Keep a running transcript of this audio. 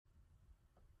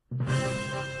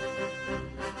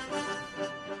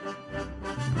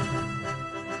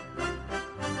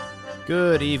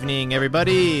Good evening,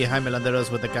 everybody. Jaime Landeros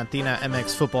with the Cantina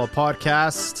MX Football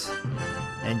Podcast.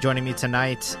 And joining me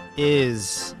tonight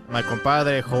is my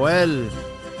compadre, Joel.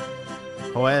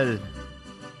 Joel,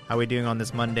 how are we doing on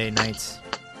this Monday night?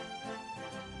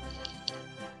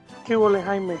 Que huele,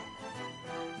 Jaime.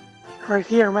 Right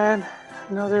here, man.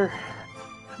 Another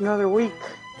week.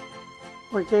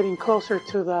 We're getting closer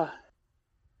to the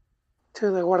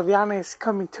Guardianes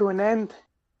coming to an end.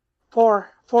 Four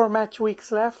match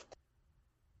weeks left.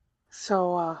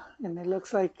 So, and it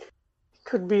looks like it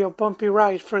could be a bumpy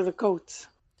ride for the Goats.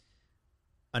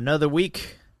 Another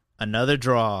week, another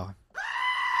draw.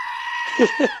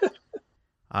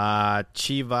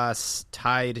 Chivas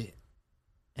tied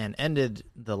and ended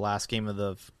the last game of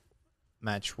the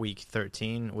match week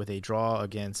 13 with a draw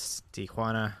against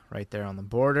Tijuana right there on the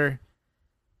border.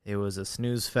 It was a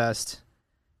snooze fest.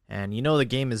 And you know the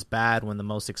game is bad when the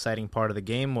most exciting part of the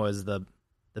game was the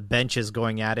benches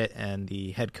going at it and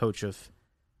the head coach of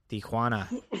Tijuana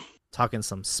talking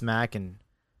some smack and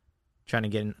trying to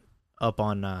get up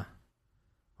on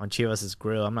Chivas'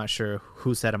 grill. I'm not sure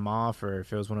who set him off or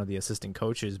if it was one of the assistant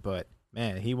coaches, but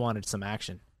man, he wanted some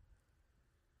action.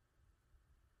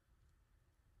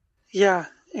 Yeah,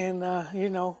 and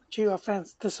Chivas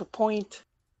fans disappoint.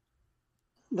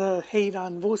 The hate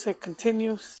on Vucek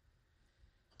continues.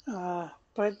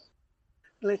 But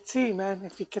let's see, man,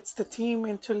 if he gets the team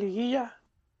into Liguilla,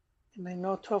 and I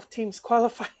know 12 teams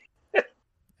qualify.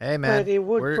 Hey, man. But it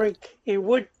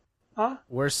would, huh?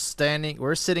 We're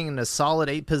sitting in a solid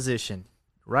 8 position.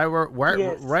 Right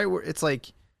where it's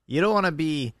like you don't want to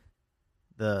be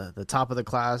the top of the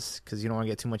class because you don't want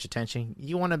to get too much attention.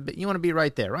 You want to be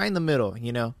right there, right in the middle,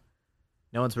 you know.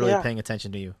 No one's really paying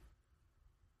attention to you.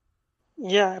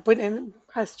 Yeah, but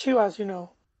as Chivas,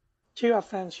 Chivas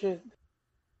fans should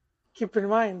keep in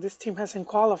mind this team hasn't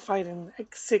qualified in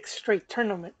like 6 straight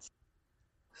tournaments.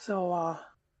 So,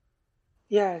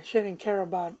 shouldn't care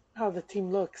about how the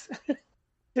team looks.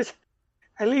 Just,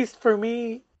 at least for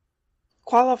me,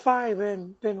 qualify,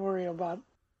 then worry about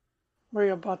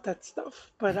that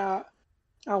stuff. But I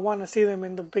want to see them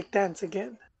in the big dance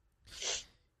again.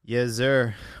 Yes,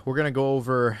 sir. We're going to go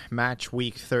over match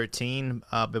week 13.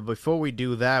 But before we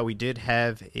do that, we did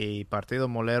have a Partido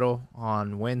Molero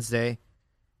on Wednesday,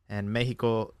 and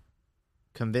Mexico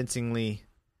convincingly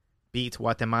beat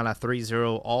Guatemala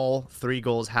 3-0. All 3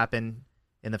 goals happened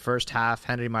in the first half.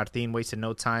 Henry Martin wasted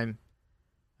no time.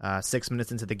 6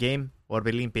 minutes into the game,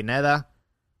 Orbelin Pineda,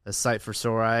 a sight for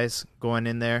sore eyes, going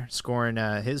in there, scoring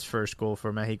his first goal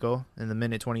for Mexico in the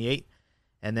minute 28.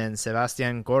 And then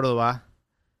Sebastian Cordova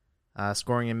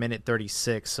scoring in minute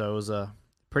 36. So it was a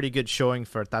pretty good showing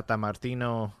for Tata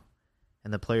Martino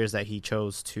and the players that he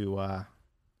chose to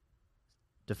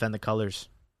defend the colors.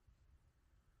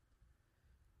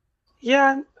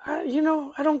 Yeah, I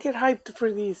don't get hyped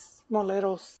for these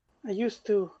Moleros. I used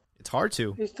to. It's hard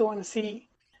to. I used to want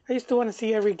to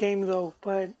see every game though,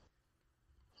 but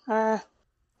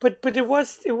it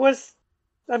was.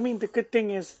 I mean, the good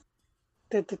thing is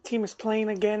that the team is playing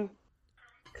again,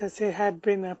 because it had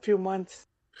been a few months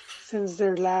since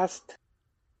their last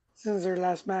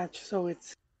match. So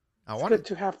it's good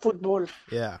to have football.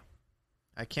 Yeah,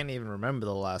 I can't even remember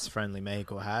the last friendly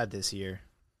Mexico had this year.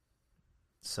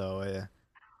 So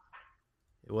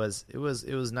it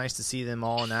was nice to see them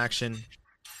all in action.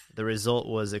 The result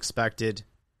was expected.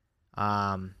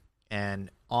 And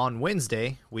on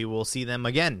Wednesday, we will see them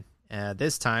again,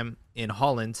 this time in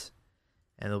Holland.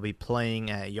 And they'll be playing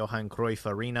at Johan Cruyff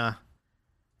Arena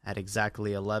at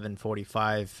exactly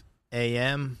 11:45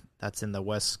 a.m. That's in the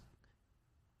West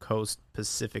Coast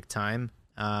Pacific time.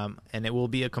 And it will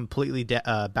be a completely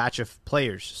batch of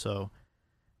players. So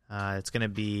it's going to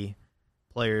be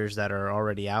players that are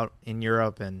already out in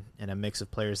Europe and a mix of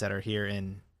players that are here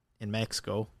in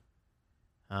Mexico.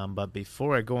 But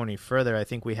before I go any further, I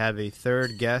think we have a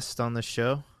third guest on the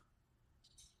show.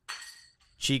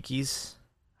 Chiquis,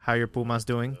 how your Pumas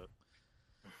doing?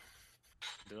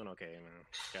 Doing okay, man.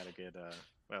 Got a good,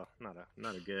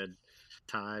 not a good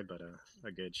tie, but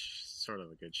a good, sort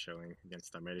of a good showing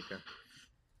against America.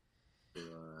 Who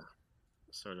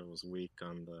sort of was weak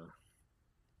on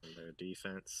their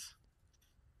defense.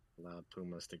 Allowed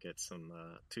Pumas to get some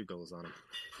 2 goals on them.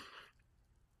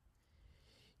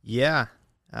 Yeah,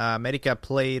 America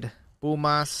played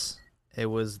Pumas. It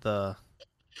was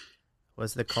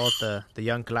what's it called, the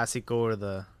Young Clásico, or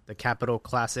the Capital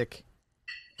Classic.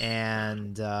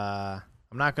 And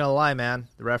I'm not going to lie, man.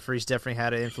 The referees definitely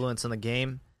had an influence on the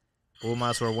game.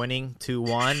 Pumas were winning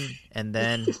 2-1, and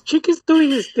then... Is Chiquis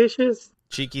doing his dishes?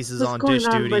 Cheekies is What's on going dish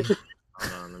on, duty. but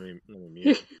Hold on, let me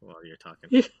mute while you're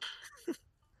talking.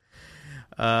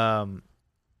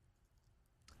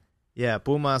 Yeah,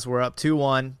 Pumas were up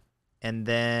 2-1, and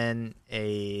then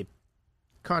a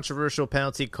controversial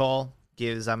penalty call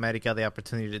gives America the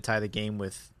opportunity to tie the game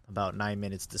with about 9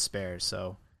 minutes to spare.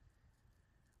 So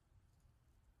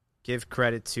give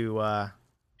credit to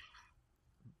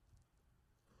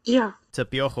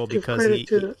Piojo because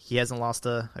he hasn't lost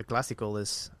a Clásico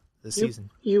this season.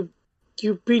 You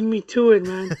beat me to it,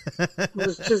 man. I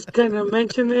was just gonna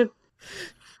mention it.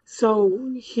 So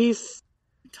he's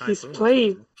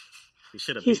played.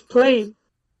 He's played,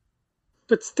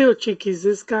 but still, Chiquis,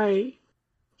 this guy,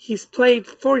 he's played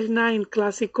 49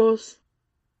 Clásicos,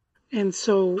 and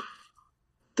so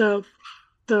the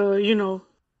you know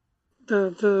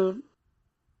the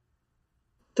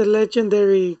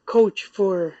legendary coach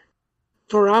for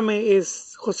AME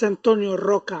is Jose Antonio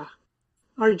Roca,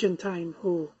 Argentine,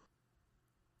 who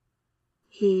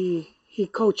he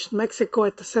coached Mexico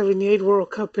at the '78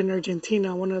 World Cup in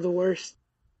Argentina, one of the worst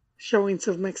showings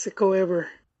of Mexico ever.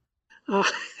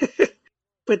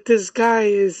 But this guy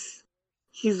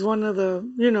he's one of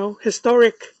the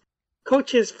historic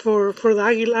coaches for the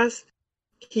Águilas.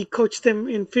 He coached them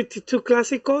in 52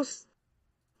 Clásicos.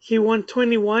 He won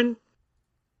 21.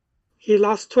 He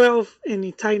lost 12 and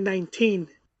he tied 19.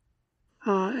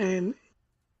 And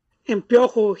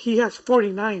Piojo, he has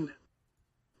 49.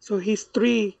 So he's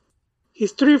three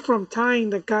from tying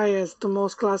the guy as the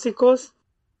most Clásicos,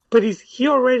 but he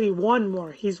already won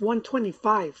more. He's won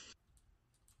 25.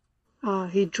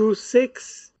 He drew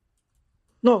 6.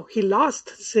 No, he lost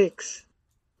 6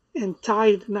 and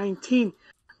tied 19.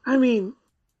 I mean,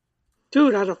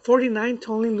 dude, out of 49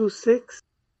 to only lose 6.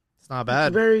 It's not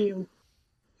bad.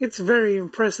 It's very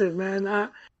impressive, man. I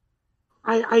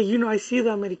see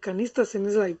the Americanistas and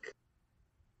it's like,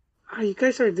 you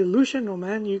guys are delusional,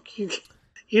 man. You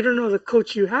don't know the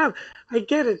coach you have. I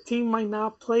get it. Team might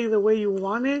not play the way you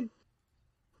wanted,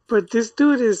 but this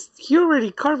dude he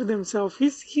already carved himself.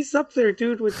 He's up there,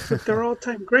 dude, with their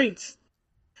all-time greats.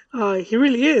 He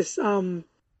really is. And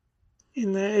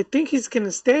I think he's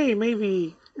gonna stay.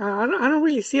 Maybe I don't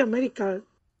really see America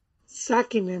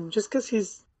sacking him just because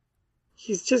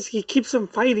he keeps them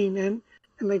fighting and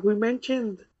like we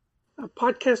mentioned a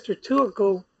podcast or two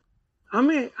ago. I'm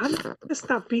gonna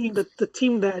stop being the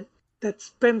team that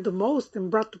spent the most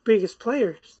and brought the biggest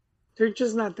players. They're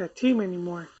just not that team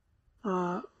anymore.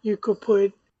 You could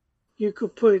put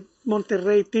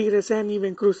Monterrey, Tigres, and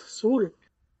even Cruz Azul,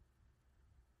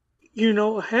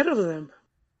 ahead of them.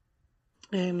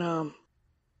 And I'm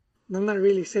not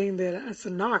really saying that as a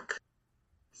knock.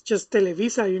 It's just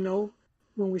Televisa,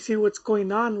 when we see what's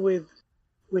going on with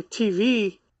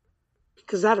TV,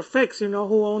 because that affects,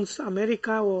 who owns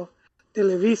America or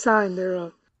Televisa, and they're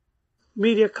a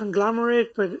media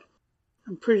conglomerate, but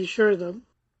I'm pretty sure their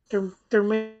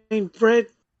main bread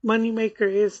moneymaker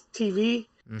is TV.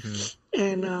 Mm-hmm.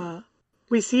 And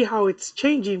we see how it's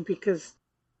changing because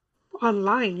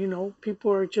online,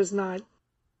 people are just not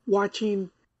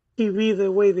watching TV the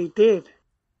way they did.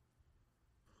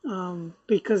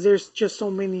 Because there's just so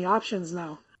many options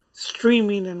now,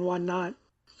 streaming and whatnot.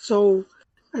 So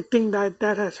I think that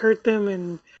has hurt them,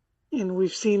 and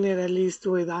we've seen it at least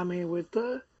with AME.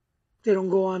 They don't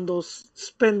go on those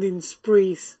spending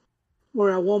sprees, where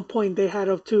at one point they had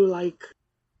up to like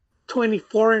 20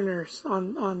 foreigners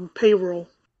on payroll.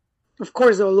 Of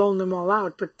course, they'll loan them all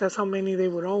out, but that's how many they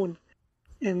would own.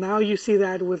 And now you see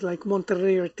that with like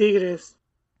Monterrey or Tigres.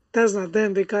 That's not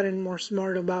them. They gotten more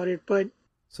smart about it, but.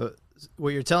 So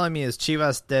what you're telling me is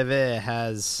Chivas TV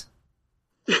has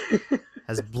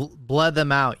bled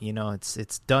them out.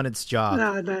 It's done its job.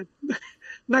 Nah,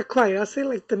 not quite. I'll say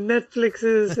like the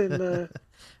Netflixes and the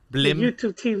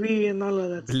YouTube TV and all of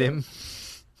that Blim.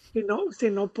 stuff.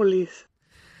 Sinopolis.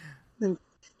 And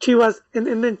Chivas,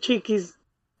 and then Chiquis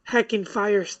hacking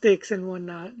fire sticks and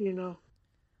whatnot,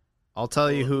 I'll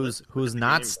tell you who's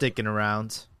not sticking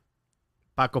around.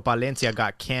 Paco Palencia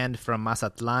got canned from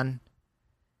Mazatlan.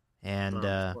 And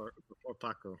before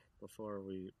Paco, before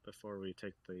we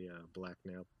take the black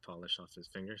nail polish off his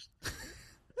fingers,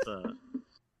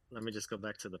 let me just go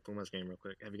back to the Pumas game real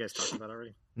quick. Have you guys talked about it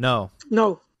already? No.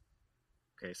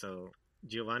 Okay, so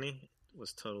Giovanni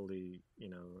was totally,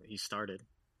 he started.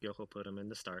 Piojo put him in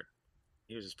the start.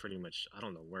 He was just pretty much, I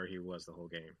don't know where he was the whole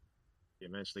game. He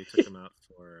eventually took him out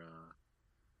for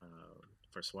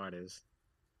Suarez.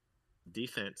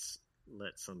 Defense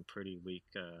let some pretty weak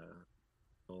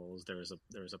goals. There was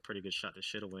a pretty good shot that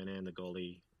should have went in. The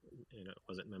goalie,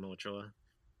 was it Memo Ochoa?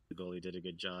 The goalie did a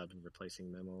good job in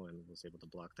replacing Memo and was able to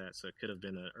block that. So it could have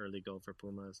been an early goal for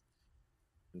Pumas.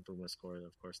 and Puma scored,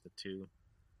 of course, the two.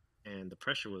 And the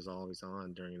pressure was always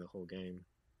on during the whole game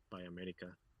by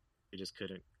America. They just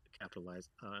couldn't capitalize.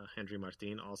 Henry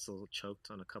Martin also choked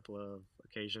on a couple of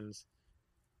occasions,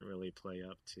 really play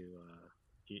up to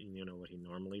what he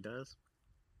normally does.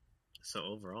 So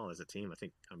overall, as a team, I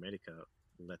think America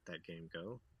let that game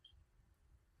go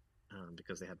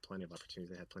because they had plenty of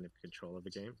opportunities, they had plenty of control of the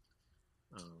game,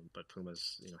 but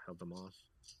Pumas held them off,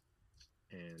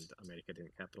 and America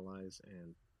didn't capitalize,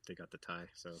 and they got the tie.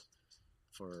 So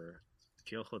for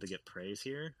Piojo to get praise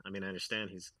here, I mean, I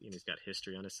understand he's got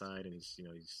history on his side, and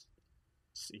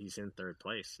he's in third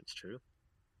place. It's true.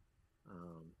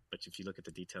 But if you look at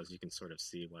the details, you can sort of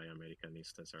see why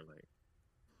Americanistas are like.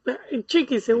 But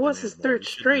Chiquis, it was his third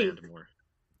straight.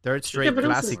 Third straight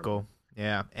Clásico.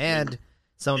 Yeah, and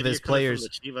some of his players. From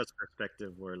the Chivas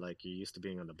perspective, where like you're used to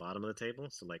being on the bottom of the table,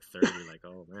 so like third, you're like,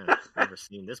 oh man, I've never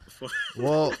seen this before.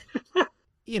 Well,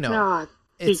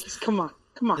 it's come on.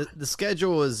 The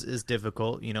schedule is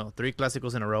difficult. 3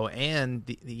 Clásicos in a row, and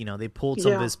they pulled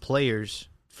some of his players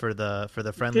for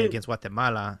the friendly against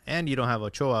Guatemala, and you don't have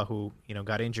Ochoa, who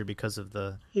got injured because of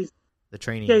the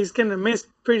training. Yeah, he's gonna miss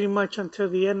pretty much until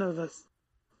the end of the.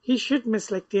 He should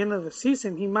miss like the end of the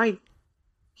season. He might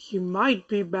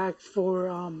be back for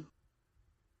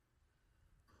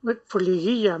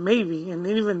Liguilla maybe, and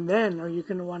even then, are you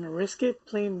gonna want to risk it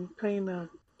playing a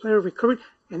player recovery?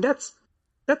 And that's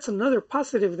another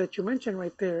positive that you mentioned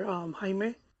right there,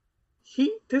 Jaime.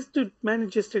 This dude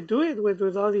manages to do it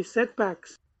with all these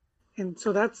setbacks, and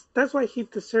so that's why he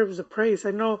deserves the praise.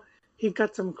 I know he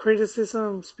got some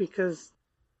criticisms because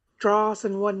draws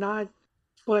and whatnot,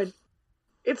 but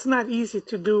it's not easy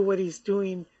to do what he's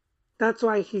doing. That's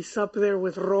why he's up there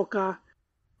with Roca,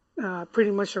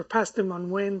 pretty much surpassed him on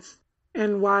wins,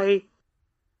 and why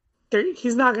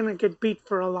he's not going to get beat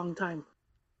for a long time.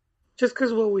 Just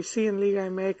because what we see in Liga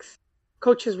MX,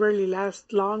 coaches rarely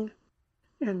last long,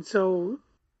 and so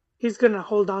he's going to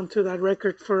hold on to that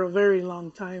record for a very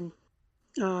long time.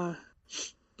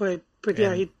 But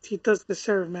yeah, he does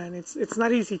deserve, man. It's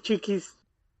not easy, Chiquis.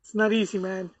 It's not easy,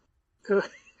 man.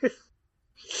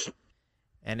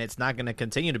 And it's not going to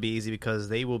continue to be easy because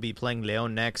they will be playing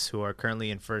León next, who are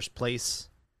currently in first place.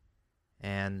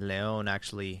 And León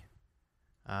actually,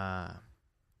 if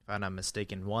I'm not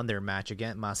mistaken, won their match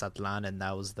against Mazatlan, and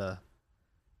that was the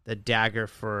dagger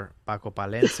for Paco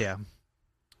Palencia.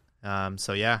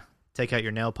 So yeah, take out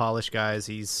your nail polish, guys.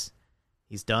 He's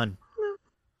done.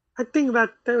 I think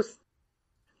that was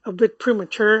a bit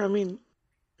premature. I mean,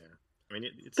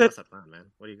 it's Mazatlan, man.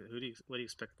 What do you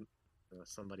expect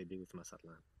somebody to do with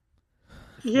Mazatlan?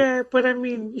 Yeah, but I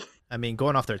mean,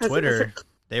 going off their Twitter,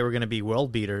 they were going to be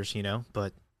world beaters,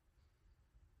 but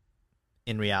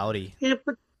in reality,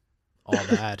 all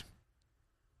bad.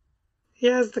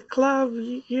 Yeah, as the club,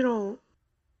 you don't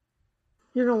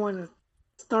want to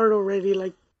start already.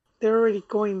 Like they're already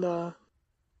going the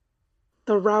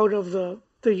route of the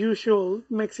usual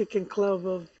Mexican club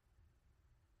of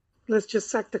let's just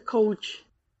sack the coach.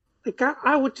 Like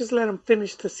I would just let him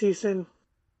finish the season.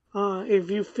 If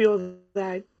you feel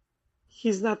that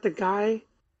he's not the guy,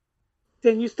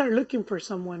 then you start looking for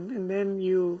someone, and then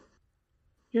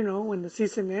when the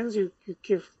season ends, you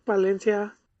give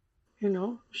Valencia,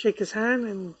 shake his hand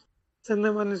and send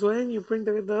him on his way, and you bring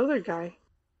the other guy.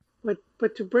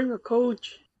 But to bring a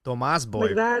coach, Tomás Boy,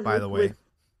 like that, by the way,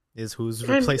 is who's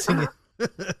replacing it.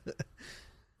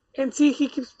 And see, he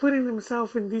keeps putting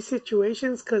himself in these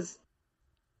situations because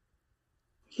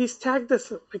he's tagged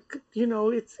us. Like,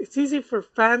 it's easy for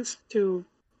fans to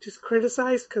just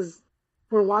criticize because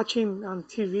we're watching on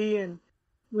TV and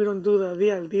we don't do the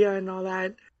dia al dia and all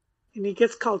that. And he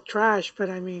gets called trash, but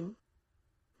I mean,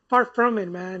 far from it,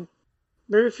 man.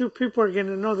 Very few people are going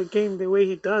to know the game the way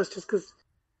he does just because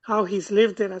how he's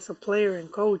lived it as a player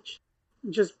and coach,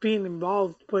 just being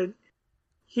involved. But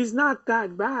he's not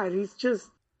that bad. He's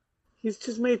just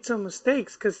made some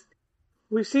mistakes because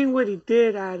we've seen what he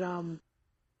did at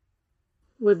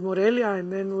with Morelia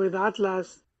and then with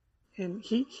Atlas, and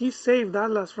he saved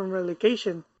Atlas from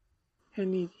relegation,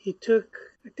 and he took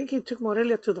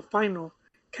Morelia to the final.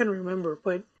 Can't remember,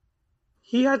 but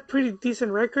he had pretty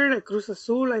decent record at Cruz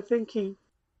Azul. I think he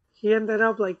ended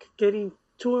up like getting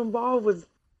too involved with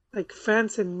like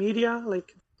fans and media,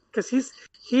 like because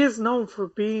he is known for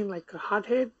being like a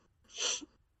hothead.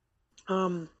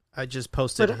 I just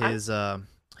posted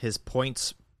his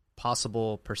points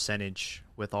possible percentage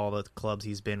with all the clubs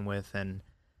he's been with, and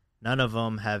none of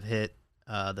them have hit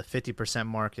the 50%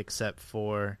 mark except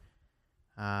for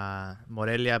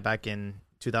Morelia back in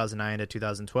 2009 to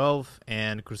 2012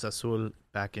 and Cruz Azul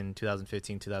back in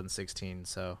 2015-2016.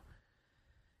 So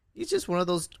He's just one of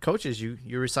those coaches you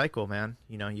recycle, man.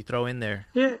 You know, you throw in there.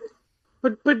 Yeah,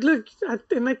 but look, at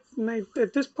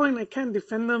this point, I can't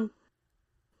defend them.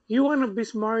 You want to be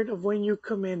smart of when you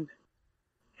come in,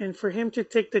 and for him to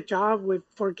take the job with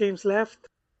 4 games left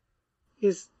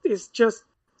is just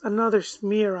another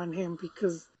smear on him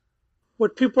because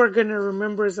what people are gonna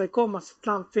remember is like, oh,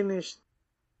 Mazatlan finished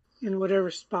in whatever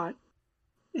spot,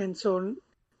 and so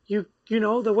you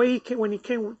know the way he came when he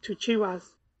came to Chivas,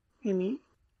 and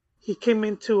he came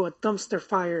into a dumpster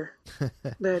fire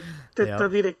that Yeah. the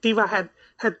directiva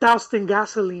had doused in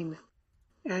gasoline,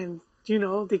 and you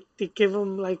know they give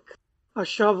him like a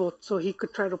shovel so he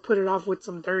could try to put it off with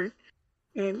some dirt,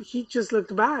 and he just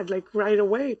looked bad like right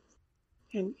away,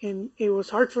 and it was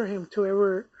hard for him to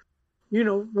ever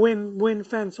win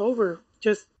fans over.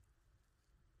 Just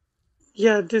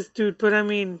yeah, this dude. But I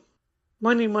mean,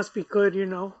 money must be good, you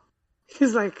know.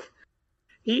 He's like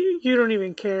you don't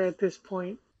even care at this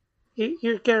point.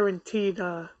 You're guaranteed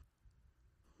a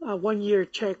 1 year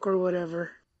check or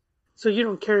whatever. So you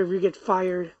don't care if you get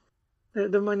fired.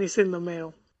 The money's in the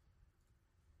mail.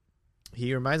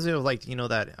 He reminds me of like, you know,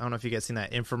 that, I don't know if you guys seen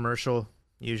that infomercial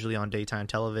usually on daytime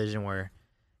television where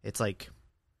it's like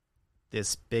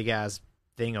this big ass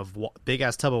big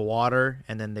ass tub of water,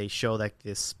 and then they show like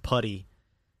this putty,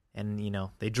 and you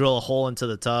know they drill a hole into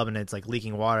the tub and it's like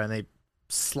leaking water, and they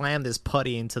slam this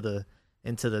putty into the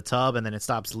tub, and then it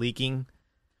stops leaking.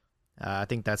 I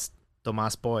think that's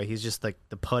Tomas Boy. He's just like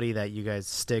the putty that you guys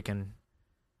stick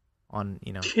on,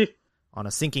 you know, on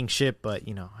a sinking ship. But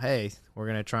you know, hey, we're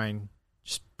gonna try and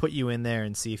just put you in there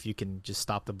and see if you can just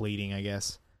stop the bleeding, I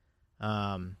guess.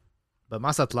 But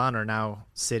Mazatlan are now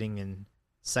sitting in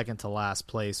second to last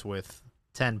place with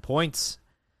 10 points,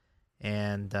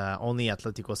 and only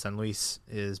Atletico San Luis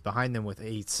is behind them with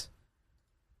 8.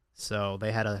 So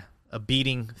they had a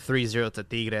beating 3-0 to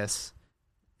Tigres,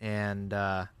 and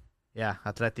yeah,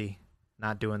 Atleti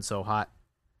not doing so hot.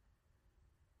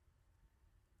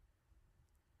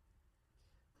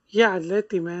 Yeah,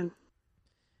 Atleti, man.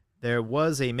 There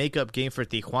was a makeup game for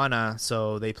Tijuana,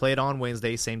 so they played on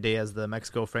Wednesday, same day as the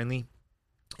Mexico friendly,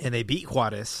 and they beat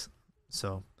Juarez.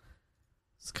 So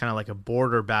it's kind of like a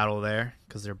border battle there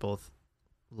because they're both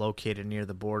located near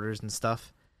the borders and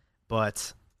stuff.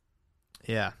 But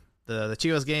yeah, the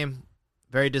Chivas game,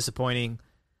 very disappointing,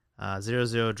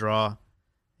 0-0 draw,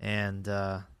 and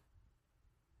that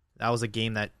was a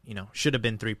game that, you know, should have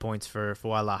been 3 points for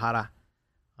Guadalajara.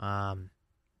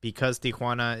 Because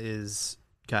Tijuana is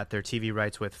got their TV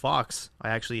rights with Fox,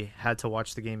 I actually had to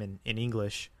watch the game in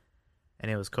English,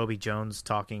 and it was Kobe Jones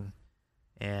talking.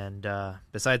 And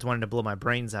besides wanting to blow my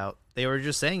brains out, they were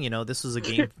just saying, you know, this was a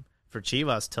game for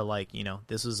Chivas to, like, you know,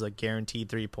 this was a guaranteed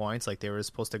 3 points. Like, they were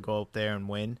supposed to go up there and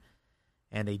win,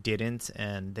 and they didn't.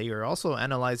 And they were also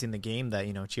analyzing the game that,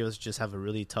 you know, Chivas just have a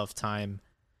really tough time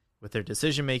with their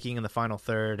decision-making in the final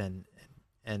third. And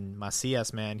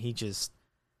Macias, man, he just,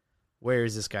 where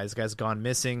is this guy? This guy's gone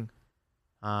missing.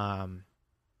 He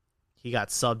got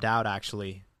subbed out,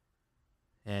 actually.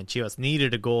 And Chivas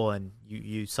needed a goal, and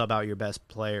you sub out your best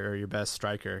player or your best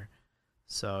striker.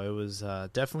 So it was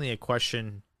definitely a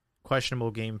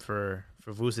questionable game for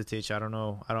Vucetich. I don't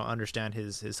know. I don't understand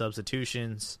his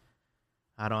substitutions.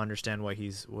 I don't understand what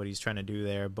he's trying to do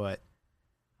there. But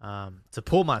to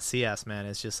pull Macias, man,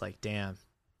 it's just like, damn.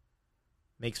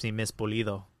 Makes me miss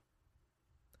Pulido,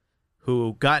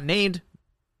 who got named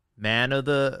man of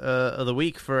the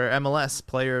week for MLS,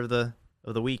 player of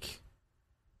the week.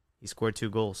 He scored 2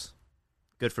 goals.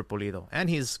 Good for Pulido. And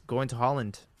he's going to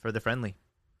Holland for the friendly.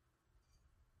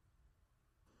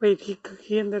 Wait,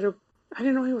 he ended up. I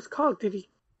didn't know he was called. Did he?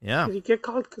 Yeah. Did he get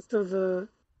called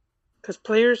because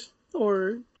players,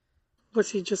 or was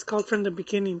he just called from the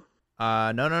beginning?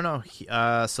 No.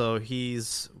 So he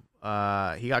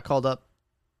got called up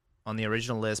on the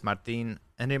original list.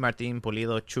 Henry Martin,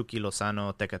 Pulido, Chucky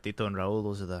Lozano, Tecatito, and Raul.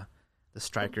 Those are the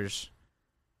strikers.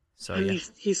 So and yeah,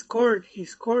 he scored. He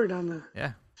scored on the.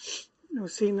 Yeah. I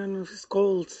was seeing none of his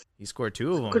goals. He scored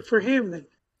 2 of them. Good for him then.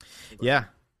 Yeah.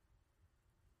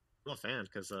 I'm a fan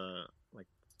because, like,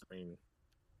 I mean,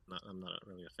 I'm not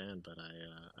really a fan, but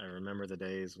I remember the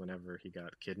days whenever he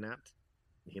got kidnapped.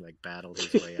 He like battled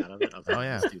his way out of it. I was like, Oh,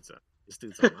 yeah. This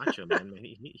dude's a macho, man.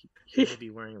 He may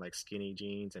be wearing like skinny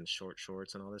jeans and short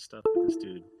shorts and all this stuff, but this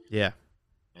dude, Yeah.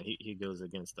 and he goes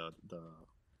against the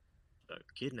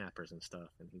kidnappers and stuff,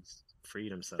 and he's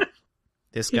freed himself.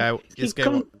 This guy,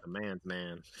 The man's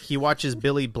man. he watches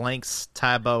Billy Blank's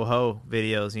Tabo Ho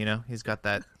videos. You know, he's got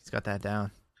that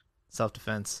down. Self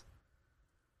defense.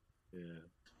 Yeah.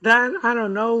 That I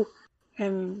don't know.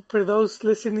 And for those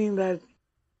listening that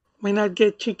may not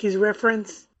get Chiqui's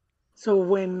reference, So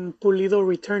when Pulido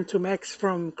returned to Mex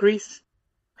from Greece,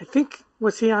 I think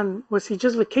was he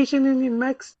just vacationing in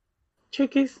Mex,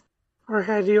 Chiquis, or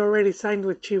had he already signed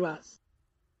with Chivas?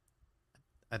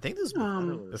 I think this I was thought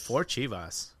it Um, before was.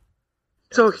 Chivas.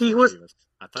 Yeah, it so was he before was Chivas.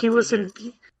 I he thought was Peter. in Was it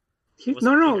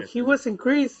Peter? he was in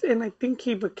Greece, and I think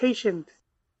he vacationed.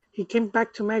 He came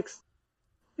back to Mex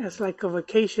as like a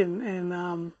vacation,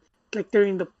 and like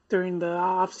during the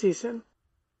off season,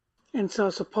 and so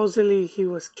supposedly he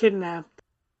was kidnapped,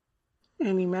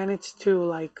 and he managed to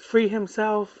like free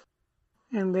himself,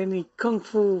 and then he kung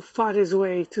fu fought his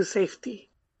way to safety.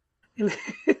 And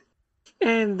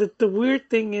and the weird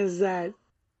thing is that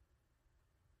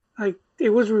like it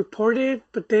was reported,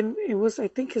 but then it was I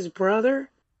think his brother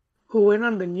who went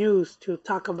on the news to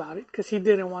talk about it because he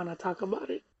didn't want to talk about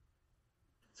it.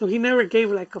 So he never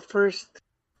gave like a first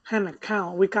hand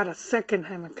account. We got a second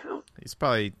hand account. He's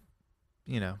probably,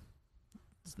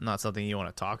 it's not something you want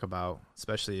to talk about,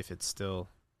 especially if it's still,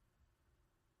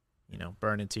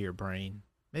 burned into your brain.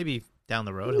 Maybe down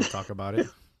the road he'll talk about it.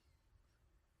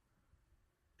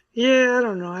 Yeah, I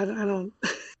don't know. I don't.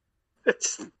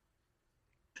 It's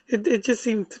it just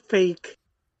seemed fake.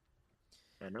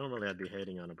 Yeah, normally I'd be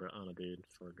hating on a dude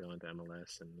for going to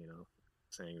MLS and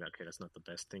saying that okay, that's not the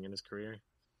best thing in his career.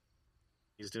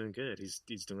 He's doing good. He's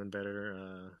doing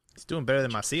better. He's doing better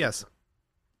than Macias.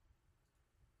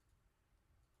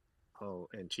 Oh,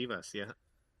 and Chivas, yeah,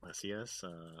 Macias.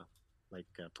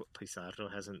 Pizarro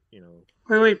hasn't,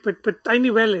 Wait, but I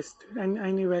knew Vélez.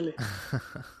 I knew Vélez.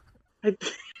 I,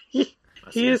 he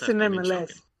Macias is has in been MLS.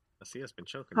 choking. Macias been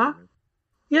choking, Huh? man.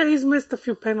 Yeah, he's missed a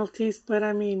few penalties, but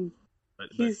I mean, But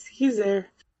he's there.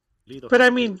 Pulido But has I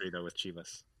a mean, history though with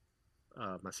Chivas.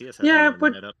 Macias hasn't yeah, even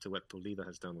but led up to what Pulido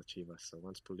has done with Chivas. So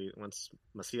once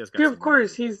Macias got yeah, of some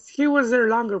course momentum, he was there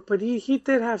longer, but he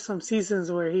did have some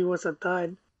seasons where he was a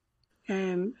dud.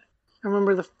 And I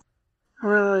remember the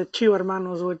Chivo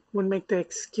hermanos would make the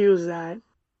excuse that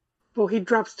well he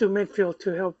drops to midfield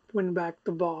to help win back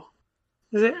the ball.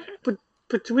 Is it,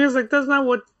 but to me it's like that's not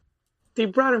what they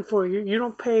brought him for. You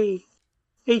don't pay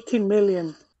 18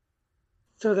 million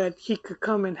so that he could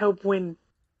come and help win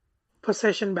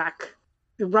possession back.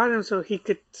 They brought him so he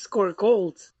could score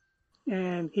goals.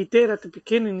 And he did at the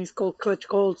beginning. He scored clutch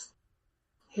goals.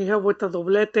 He helped with the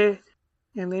doblete,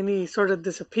 and then he sort of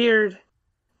disappeared,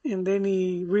 and then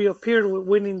he reappeared with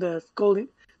winning the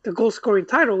goal scoring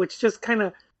title, which just kind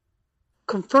of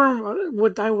confirmed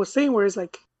what I was saying. Where it's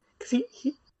like, cause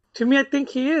he to me, I think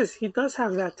he does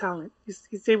have that talent.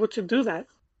 He's able to do that.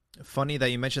 Funny that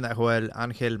you mentioned that. Joel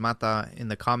Angel Mata in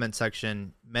the comment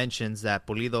section mentions that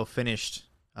Pulido finished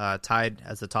tied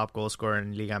as the top goal scorer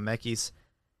in Liga MX,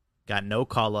 got no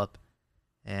call up,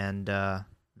 and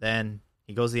then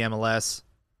he goes to the MLS.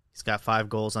 He's got 5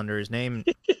 goals under his name.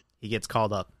 He gets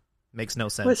called up. Makes no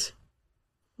sense.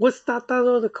 Was Tata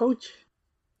though the coach?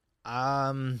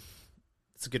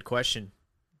 It's a good question.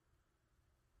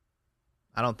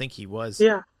 I don't think he was.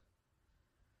 Yeah.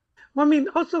 Well, I mean,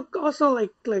 also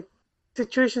like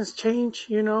situations change.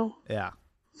 Yeah.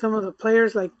 Some of the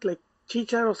players like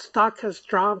Chicharo's stock has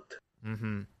dropped.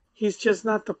 Mm-hmm. He's just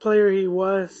not the player he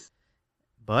was.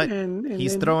 But And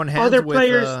he's then throwing hands other with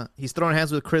players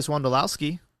Chris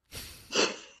Wondolowski.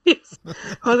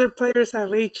 other players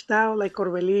have aged out like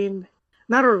Orbelin.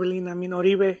 Not Orbelin, I mean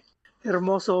Oribe,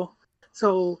 Hermoso.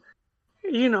 So,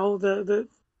 the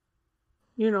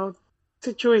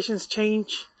situations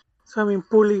change. So I mean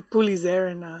Puli's there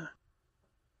and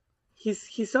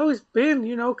he's always been,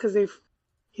 because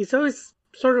he's always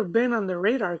sort of been on the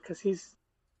radar because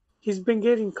he's been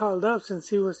getting called up since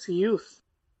he was a youth.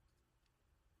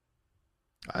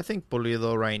 I think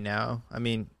Pulido right now, I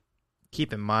mean,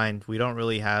 keep in mind, we don't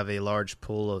really have a large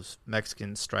pool of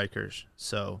Mexican strikers.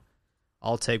 So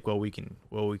I'll take what we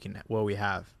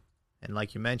have. And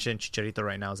like you mentioned, Chicharito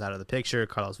right now is out of the picture.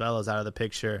 Carlos Vela is out of the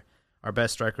picture. Our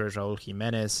best striker is Raul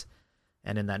Jimenez.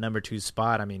 And in that number 2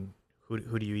 spot, I mean, who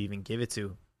do you even give it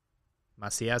to?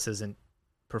 Macias isn't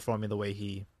performing the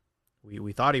way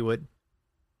we thought he would.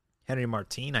 Henry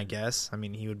Martin, I guess. I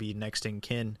mean, he would be next in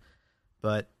kin.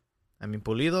 But, I mean,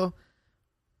 Pulido,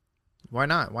 why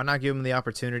not? Why not give him the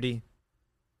opportunity?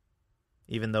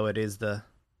 Even though it is the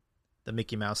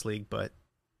Mickey Mouse League. But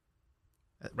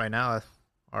right now,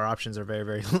 our options are very,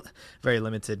 very, very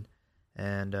limited.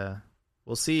 And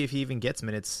we'll see if he even gets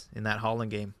minutes in that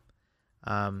Holland game.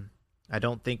 I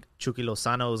don't think Chucky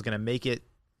Lozano is going to make it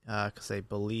because I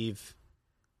believe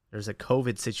there's a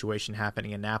COVID situation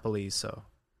happening in Napoli, so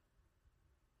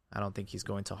I don't think he's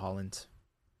going to Holland.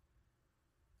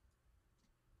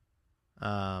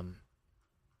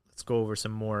 Let's go over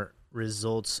some more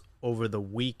results over the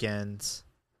weekend.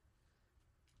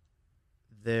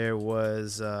 There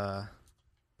was a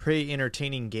pretty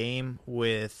entertaining game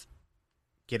with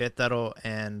Querétaro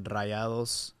and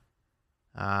Rayados.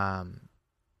 Um,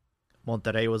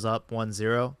 Monterrey was up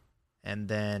 1-0, and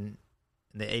then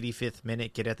in the 85th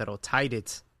minute, Querétaro tied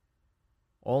it,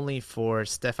 only for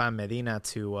Stefan Medina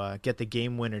to get the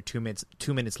game winner 2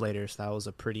 minutes later. So that was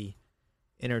a pretty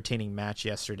entertaining match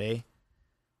yesterday.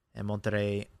 And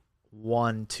Monterrey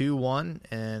won 2-1,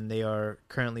 and they are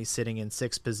currently sitting in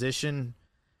sixth position,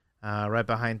 right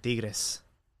behind Tigres.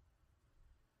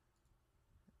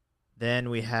 Then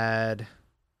we had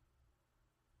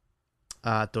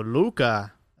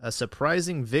Toluca, a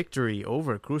surprising victory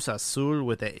over Cruz Azul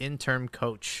with an interim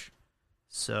coach.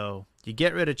 So you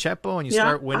get rid of Chepo and you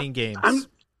start winning games.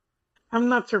 I'm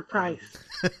not surprised.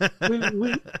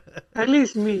 we at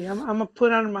least me. I'm gonna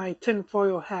put on my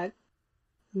tinfoil hat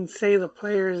and say the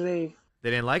players they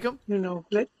didn't like him.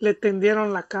 Le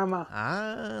tendieron la cama.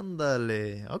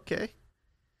 Ándale. Okay.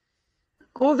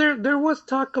 Well, there was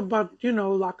talk about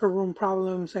locker room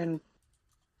problems, and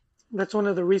that's one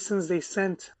of the reasons they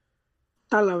sent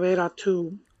Talavera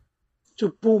to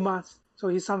Pumas. So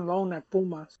he's on loan at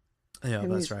Pumas. Yeah,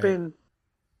 and that's right.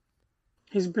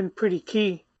 He's been pretty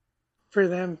key for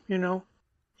them.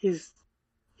 He's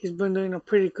been doing a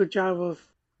pretty good job of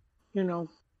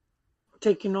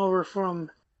taking over from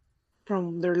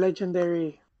their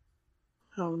legendary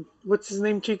what's his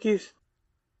name, Chiquis?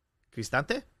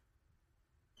 Cristante?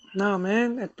 No,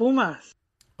 man, at Pumas.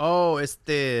 Oh,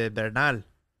 Bernal.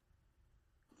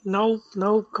 No,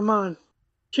 come on.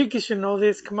 Chiquis should know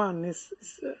this. Come on.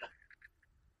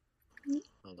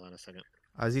 Hold on a second.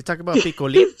 Is he talking about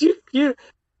Picolín?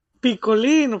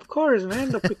 Picolín, of course,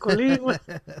 man. The Picolín.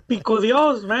 Pico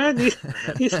Dios, man. I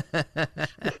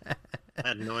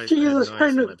had noise.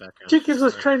 Chiquis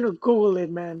was trying to Google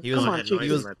it, man. Come on, Chiquis.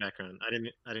 Noise in my background. I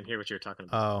didn't hear what you were talking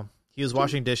about. Oh, he was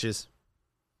washing dishes.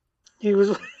 He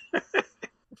was.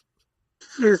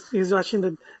 he's watching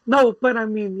the. No, but I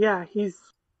mean, yeah, he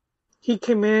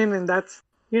came in, and that's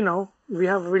we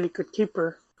have a really good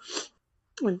keeper,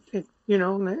 and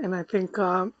I think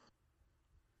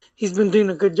he's been doing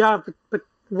a good job. But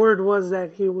word was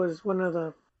that he was one of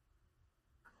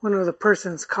the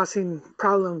persons causing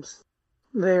problems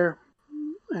there,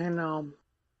 and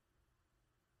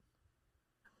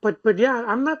But yeah,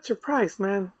 I'm not surprised,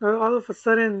 man. All of a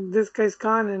sudden, this guy's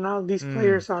gone, and now these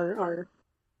players are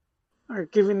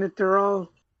giving it their all.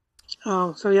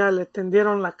 So yeah, le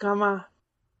tendieron la cama.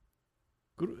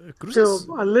 Feel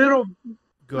a little.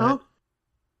 Go ahead.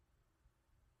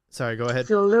 Sorry, go ahead.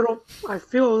 I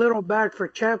feel a little bad for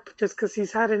Chep just because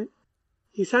he's had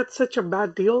such a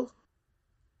bad deal.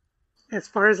 As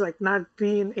far as like not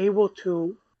being able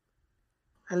to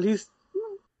at least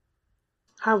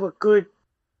have a good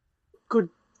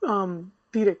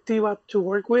directiva to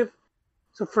work with.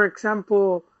 So, for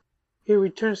example, he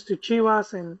returns to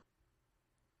Chivas and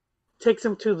takes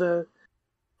him to the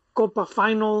Copa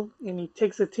final, and he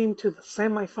takes the team to the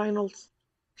semifinals,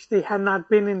 which they had not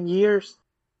been in years.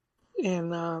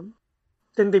 And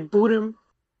then they boot him.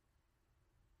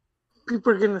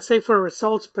 People are going to say for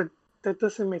results, but that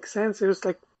doesn't make sense. It was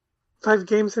like 5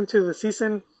 games into the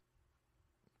season,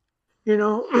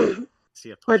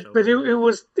 But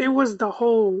it was the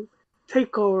whole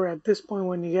takeover at this point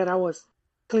when I was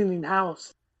cleaning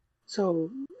house,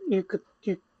 so I could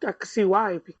see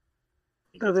why.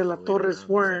 The De La Torres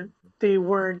weren't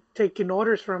taking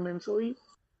orders from him, so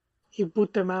he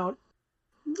boot them out.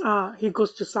 He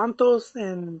goes to Santos,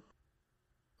 and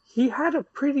he had a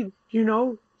pretty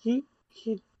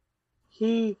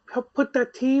he helped put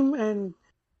that team, and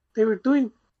they were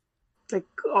doing like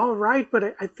all right,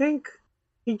 but I think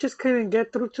he just couldn't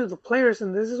get through to the players,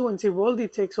 and this is when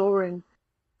Siboldi takes over, and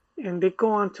they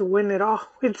go on to win it all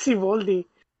with Siboldi.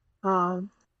 And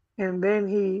then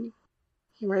he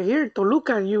right here,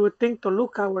 Toluca, you would think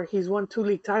Toluca, where he's won 2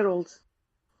 league titles,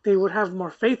 they would have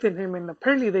more faith in him, and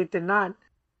apparently they did not.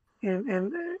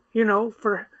 And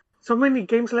for so many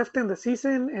games left in the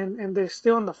season, and they're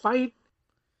still in the fight.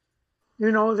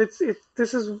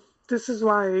 This is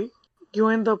why you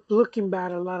end up looking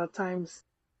bad a lot of times.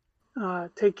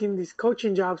 Taking these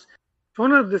coaching jobs.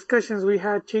 One of the discussions we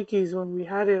had, Chiquis, when we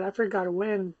had it, I forgot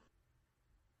when,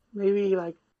 maybe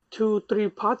like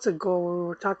 2-3 pots ago, when we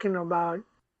were talking about.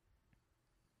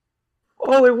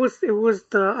 Oh, it was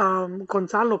the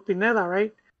Gonzalo Pineda,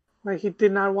 right? Like he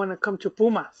did not want to come to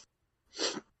Pumas,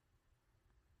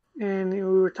 and we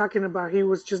were talking about he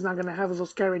was just not going to have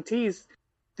those guarantees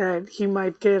that he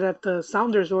might get at the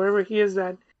Sounders, wherever he is.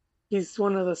 That he's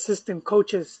one of the assistant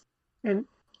coaches, and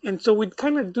so we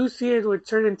kind of do see it with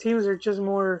certain teams. They're just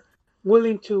more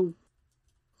willing to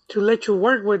let you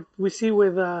work what we see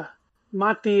with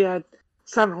Mati at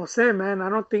San Jose, man. I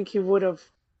don't think he would have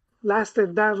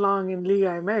lasted that long in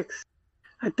Liga MX.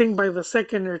 I think by the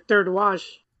second or third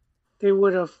wash, they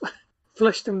would have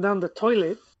flushed him down the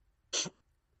toilet.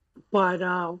 But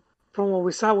from what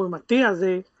we saw with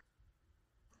Matias,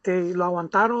 they lo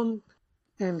aguantaron,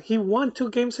 and he won 2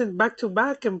 games in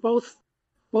back-to-back, and both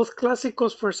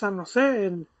clásicos for San Jose,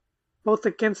 and both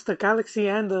against the Galaxy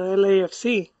and the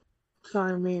LAFC. So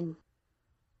I mean,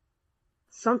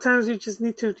 sometimes you just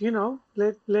need to,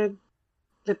 let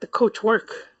the coach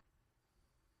work.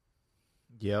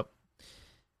 Yep.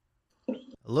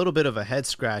 A little bit of a head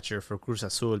scratcher for Cruz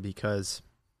Azul because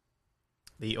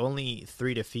the only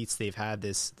 3 defeats they've had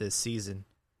this season.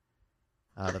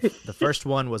 The first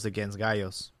one was against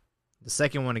Gallos, the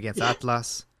second one against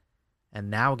Atlas, and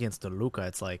now against Toluca.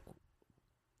 It's like,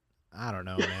 I don't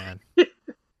know, man.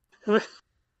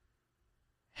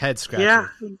 Head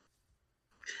scratcher.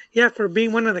 Yeah, for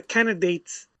being one of the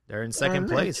candidates. They're in second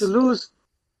place. And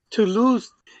to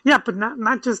lose. Yeah, but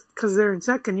not just because they're in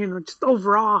second. Just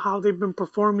overall how they've been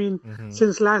performing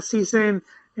since last season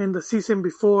and the season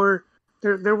before.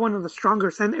 They're one of the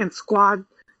strongest and squad.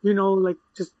 Like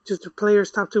just the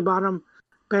players top to bottom,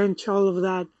 bench, all of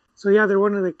that. So yeah, they're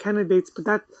one of the candidates.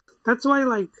 But that's why,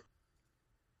 like,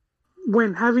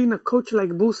 when having a coach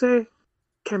like Buse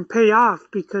can pay off,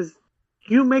 because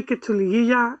you make it to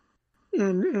Liguilla,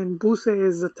 and Buse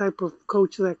is the type of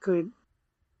coach that could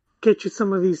get you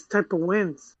some of these type of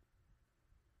wins.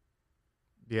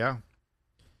 Yeah.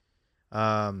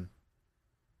 Cruz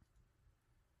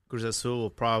Azul will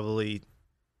probably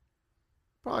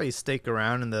stake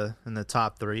around in the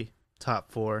top 3,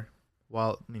 top 4,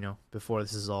 while before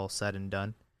this is all said and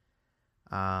done.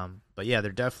 But yeah,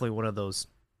 they're definitely one of those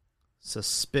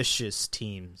suspicious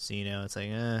teams. It's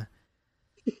like,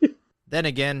 Then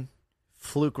again,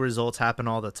 fluke results happen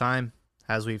all the time,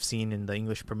 as we've seen in the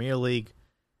English Premier League.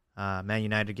 Man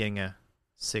United getting a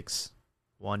 6-1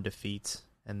 defeat,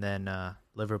 and then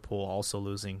Liverpool also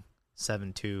losing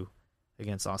 7-2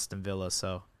 against Aston Villa.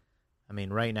 So, I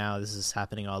mean, right now this is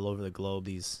happening all over the globe.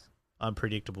 These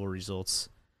unpredictable results,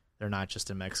 they're not just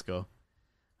in Mexico.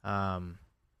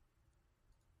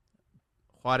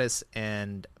 Juarez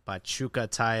and Pachuca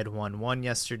tied 1-1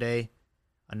 yesterday.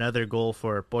 Another goal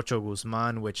for Pocho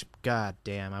Guzman, which, god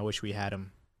damn, I wish we had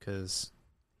him, because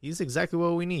he's exactly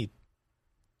what we need.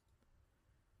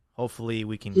 Hopefully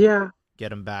we can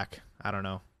get him back. I don't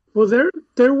know. Well, there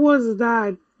was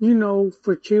that,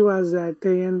 for Chivas, that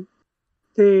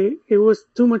it was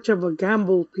too much of a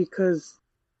gamble, because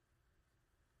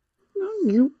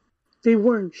they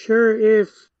weren't sure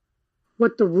if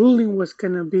what the ruling was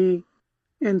gonna be,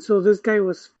 and so this guy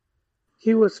was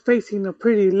facing a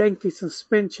pretty lengthy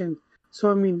suspension. So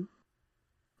I mean,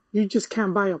 you just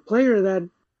can't buy a player that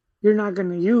you're not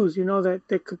gonna use.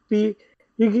 That could be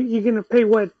you're gonna pay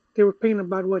what they were paying,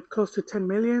 about close to 10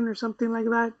 million or something like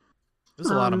that. It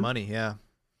was a lot of money, yeah.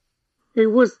 It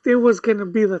was gonna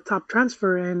be the top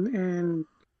transfer and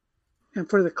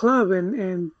for the club,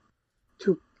 and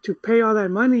to pay all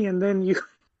that money, and then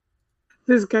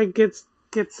this guy gets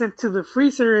sent to the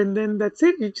freezer, and then that's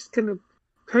it. You're just gonna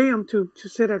pay him to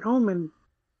sit at home, and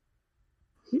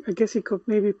I guess he could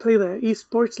maybe play the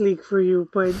esports league for you,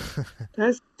 but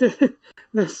that's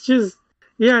just,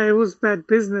 it was bad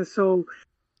business. So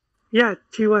yeah,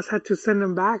 Chivas had to send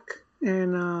him back,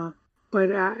 and but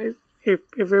if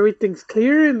everything's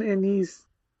clear and he's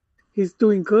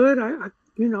doing good, I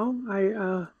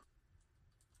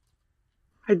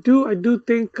do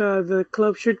think the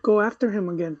club should go after him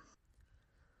again.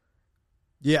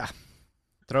 Yeah.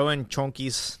 Throw in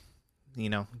Chonkies,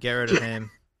 get rid of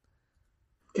him,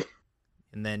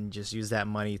 and then just use that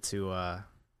money to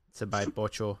buy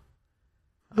Pocho.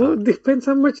 Well, depends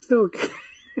how much though.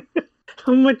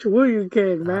 How much will you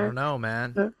get, man? I don't know,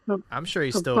 man. I'm sure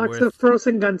he's still worth. A box of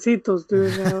frozen gancitos,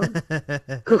 dude.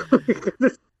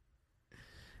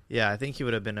 Yeah, I think he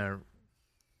would have been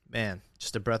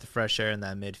just a breath of fresh air in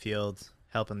that midfield,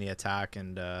 helping the attack,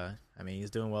 and I mean,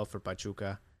 he's doing well for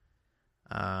Pachuca.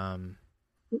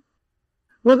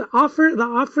 Well, the offer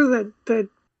that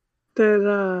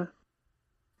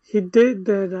he did,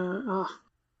 that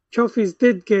Trophies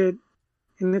did get,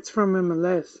 and it's from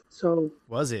MLS. So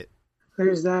was it?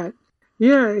 There's that.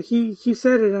 Yeah, he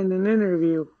said it in an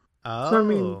interview. Oh, so I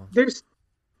mean, there's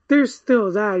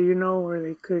still that, where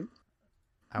they could.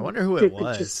 I wonder who it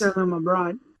was. Could just sell him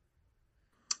abroad.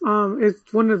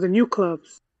 It's one of the new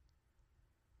clubs.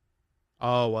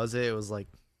 Oh, was it? It was like,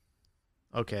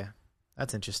 okay,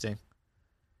 that's interesting.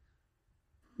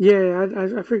 Yeah,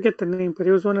 I forget the name, but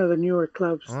it was one of the newer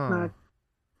clubs. Oh.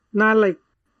 Not like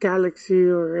Galaxy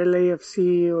or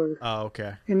LAFC or Oh,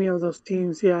 okay. any of those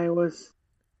teams. Yeah, it was.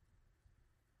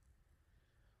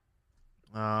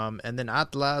 And then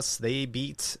Atlas, they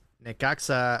beat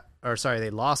Necaxa, or sorry, they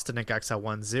lost to Necaxa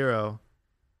 1-0.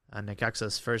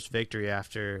 Necaxa's first victory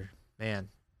after,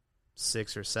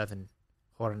 6 or 7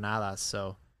 jornadas.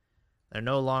 So they're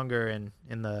no longer in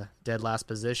the dead last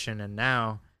position. And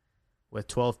now, with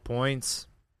 12 points,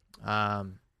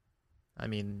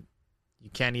 you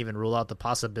can't even rule out the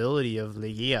possibility of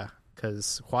Liguilla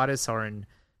because Juarez are in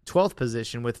 12th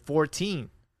position with 14.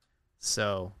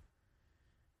 So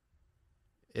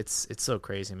it's so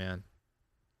crazy, man.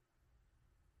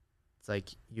 It's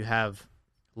like you have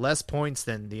less points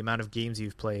than the amount of games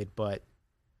you've played, but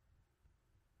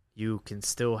you can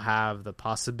still have the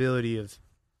possibility of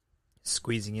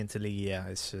squeezing into Liguilla.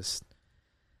 It's just,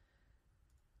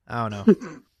 I don't know.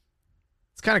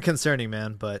 It's kind of concerning,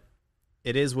 man, but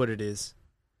it is what it is.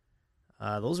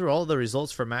 Those are all the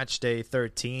results for match day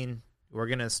 13. We're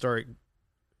going to start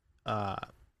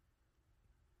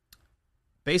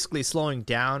basically slowing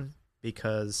down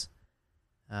because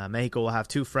Mexico will have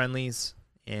 2 friendlies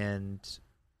and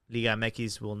Liga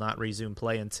MX will not resume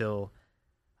play until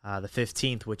the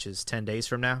 15th, which is 10 days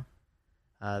from now.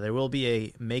 There will be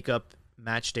a makeup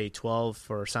match day 12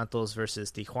 for Santos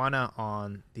versus Tijuana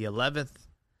on the 11th.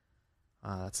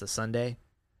 That's a Sunday.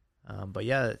 But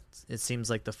yeah, it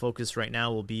seems like the focus right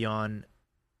now will be on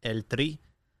El Tri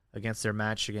against their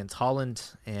match against Holland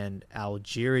and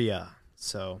Algeria.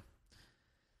 So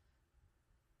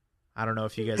I don't know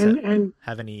if you guys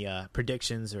have any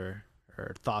predictions or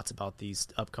thoughts about these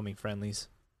upcoming friendlies.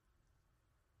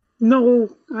 No,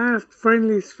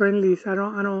 friendlies. I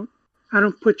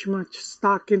don't put much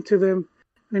stock into them.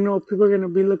 I know people are going to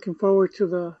be looking forward to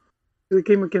the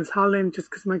game against Holland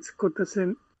just because Mexico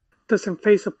doesn't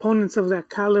face opponents of that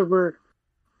caliber,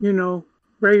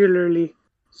 regularly.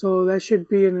 So that should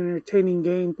be an entertaining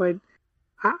game. But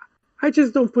I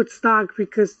just don't put stock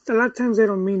because a lot of times they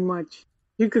don't mean much.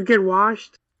 You could get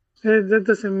washed. That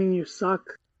doesn't mean you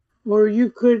suck. Or you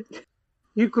could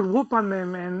whoop on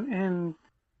them and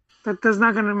that's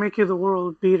not going to make you the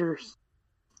world beaters.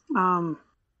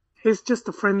 It's just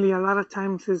a friendly. A lot of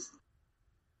times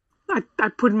I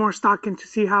put more stock into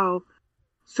see how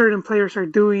certain players are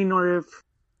doing, or if,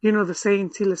 the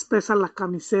saying, si les pesa la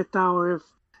camiseta, or if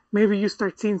maybe you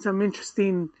start seeing some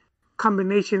interesting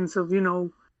combinations of,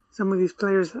 some of these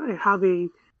players, how they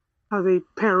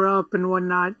pair up and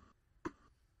whatnot.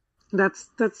 That's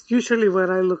usually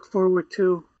what I look forward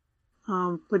to.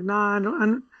 But nah,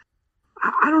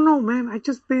 I don't know, man. I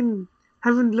just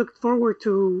haven't looked forward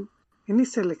to any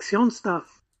selección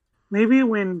stuff. Maybe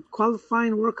when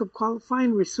World Cup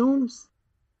qualifying resumes,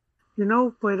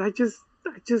 but I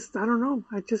don't know.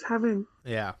 I just haven't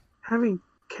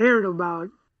cared about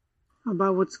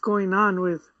what's going on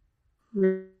with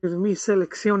mi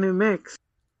Selección MX.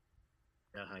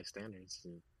 Yeah, high standards.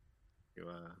 You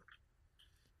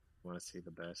want to see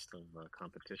the best of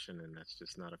competition, and that's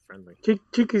just not a friendly.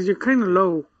 Chiquis, you're kind of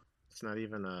low. It's not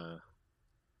even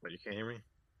What, you can't hear me?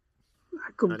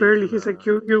 I could barely. It's like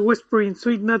you're whispering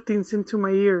sweet nothings into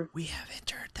my ear. We have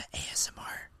entered the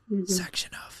ASMR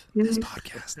section of this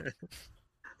podcast.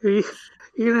 You're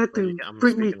gonna have to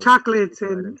bring me chocolates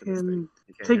and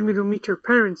take me to meet your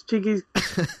parents, Chiquis.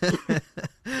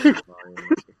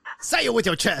 Say it with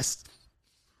your chest.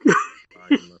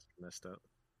 Messed up.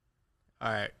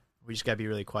 All right, we just gotta be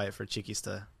really quiet for Chiquis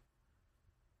to.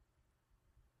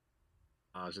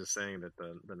 I was just saying that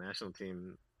the national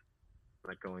team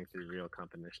like going through real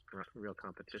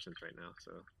competitions right now.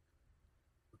 So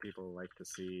people like to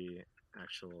see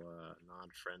actual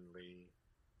non-friendly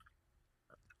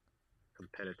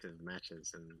competitive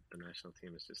matches, and the national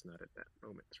team is just not at that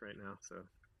moment right now. So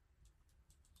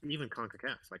even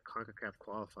CONCACAF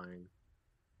qualifying,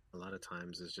 a lot of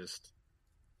times is just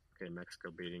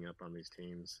Mexico beating up on these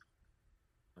teams.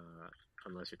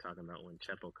 Unless you're talking about when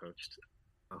Chepo coached.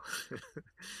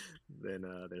 Then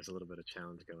there's a little bit of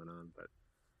challenge going on, but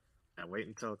wait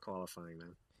until qualifying,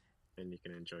 man. Then you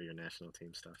can enjoy your national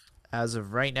team stuff. As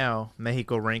of right now,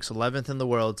 Mexico ranks 11th in the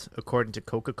world according to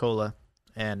Coca-Cola,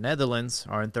 and Netherlands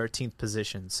are in 13th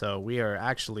position. So we are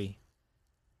actually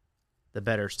the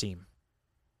better team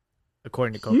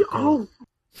according to Coca-Cola.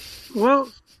 Well,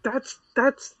 that's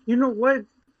you know what,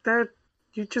 that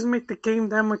you just make the game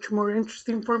that much more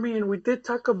interesting for me. And we did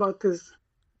talk about this.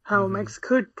 How Mex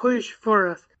could push for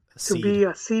us to be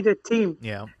a seeded team.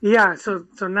 Yeah. So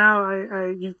now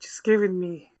you just given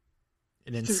me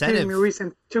an incentive. Just giving me a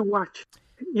reason to watch.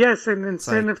 Yes, an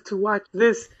incentive to watch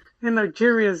this in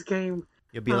Nigeria's game.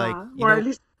 You'll be like, or at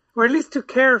least to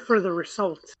care for the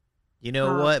result. You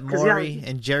know what, 'cause, Maury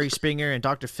and Jerry Springer and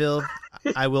Dr. Phil,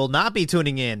 I will not be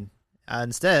tuning in.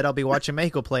 Instead, I'll be watching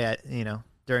Mexico play at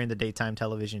during the daytime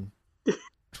television.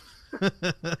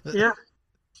 yeah,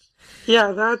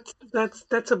 yeah.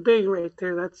 That's a big right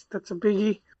there. That's a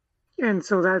biggie, and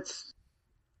so that's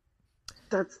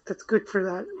good for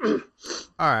that.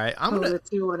 All right, let's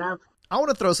see what happens. I want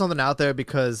to throw something out there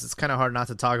because it's kind of hard not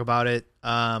to talk about it.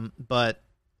 But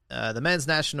the men's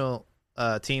national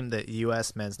team, the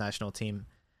U.S. men's national team,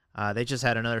 they just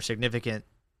had another significant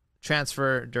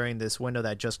transfer during this window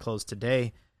that just closed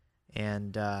today,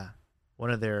 and one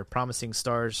of their promising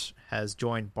stars has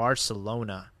joined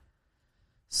Barcelona.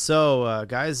 So,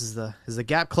 guys, is the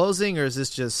gap closing, or is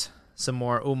this just some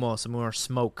more humo, some more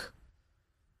smoke?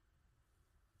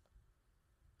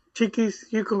 Chiquis,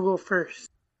 you can go first.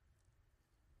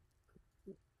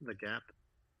 The gap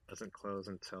doesn't close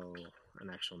until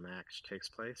an actual match takes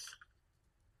place.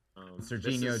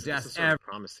 Serginho this is sort of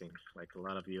promising. Like, a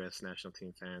lot of U.S. national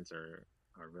team fans are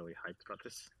really hyped about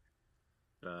this.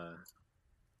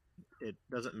 It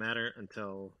doesn't matter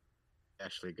until we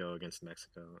actually go against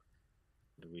Mexico.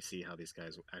 We see how these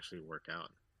guys actually work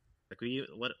out. Like,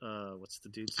 what's the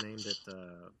dude's name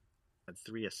that had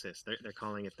 3 assists? They're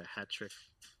calling it the hat trick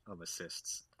of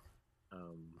assists.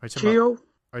 Gio?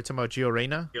 Are you talking about Gio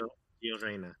Reyna? Gio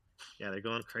Reyna. Yeah, they're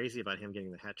going crazy about him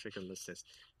getting the hat trick and the assist.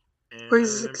 And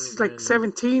he's like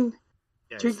 17.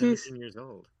 Yeah, he's 17 years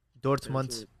old.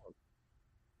 Dortmund.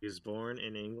 He was born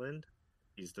in England.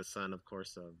 He's the son, of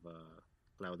course, of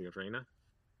Claudio Reyna.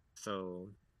 So,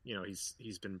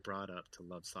 he's been brought up to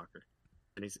love soccer.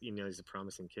 And he's a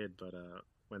promising kid, but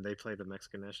when they play the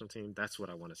Mexican national team, that's what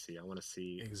I want to see. I want to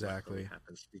see exactly what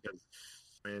happens, because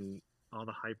when all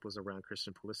the hype was around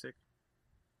Christian Pulisic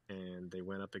and they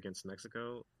went up against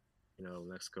Mexico,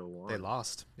 Mexico won. They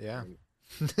lost, yeah. And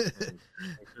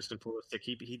Christian Pulisic,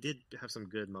 he did have some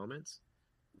good moments,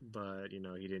 but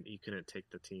he couldn't take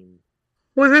the team.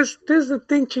 Well, there's the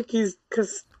thing, Chiquis,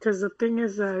 because the thing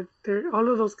is that all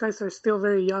of those guys are still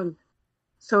very young,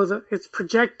 so it's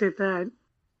projected that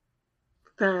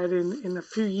in a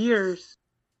few years,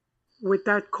 with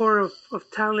that core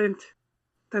of talent,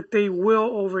 that they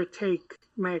will overtake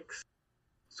Mex.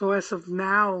 So as of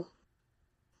now,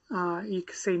 you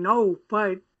could say no,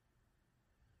 but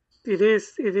it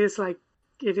is like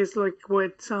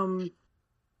what some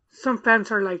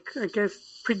fans are, like, I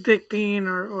guess, predicting,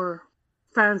 or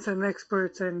fans and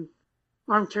experts and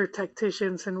armchair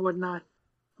tacticians and whatnot,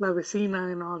 La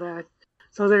Vecina and all that.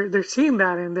 So they're seeing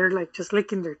that, and they're like just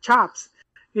licking their chops.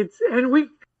 That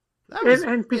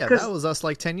was us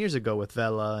like 10 years ago with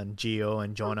Vela and Gio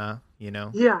and Jonah,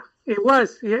 Yeah, it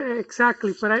was. Yeah,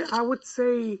 exactly. But I would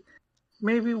say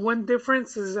maybe one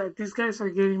difference is that these guys are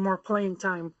getting more playing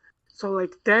time. So,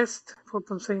 like, Dest, I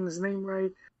hope I'm saying his name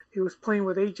right, he was playing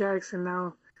with Ajax, and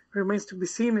now it remains to be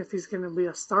seen if he's going to be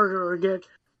a starter or get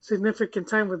significant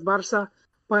time with Barca.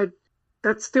 But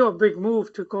that's still a big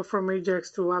move to go from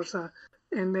Ajax to Barca,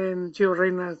 and then Gio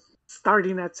Reyna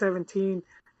starting at 17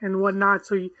 and whatnot.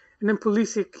 And then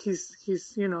Pulisic, he's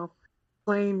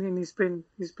playing, and he's been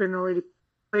already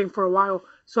playing for a while.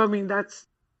 So I mean, I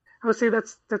would say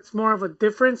that's more of a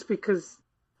difference, because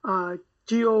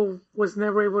Gio was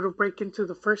never able to break into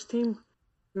the first team,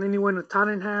 and then he went to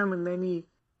Tottenham, and then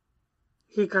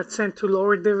he got sent to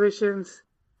lower divisions,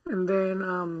 and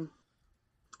then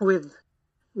with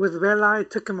Vela, it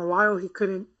took him a while. He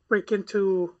couldn't break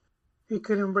into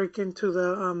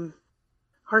the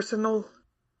Arsenal,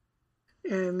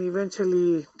 and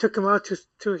eventually took him out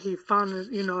to he found it,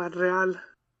 at Real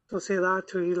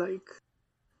Sociedad,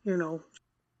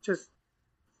 just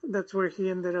that's where he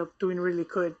ended up doing really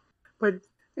good.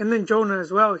 And then Jonah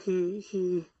as well, he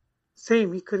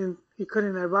couldn't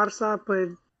at Barca, but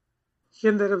he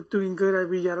ended up doing good at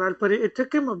Villarreal. But it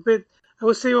took him a bit. I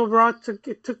would say overall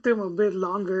it took them a bit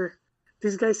longer.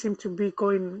 These guys seem to be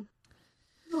going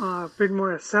a bit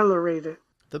more accelerated.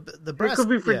 It could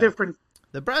be for different.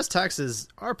 The brass tacks is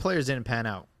our players didn't pan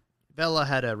out. Vela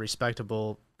had a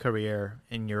respectable career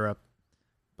in Europe,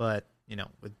 but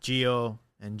with Gio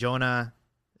and Jonah,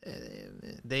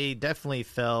 they definitely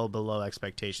fell below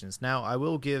expectations. Now, I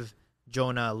will give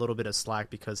Jonah a little bit of slack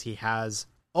because he has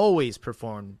always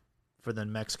performed for the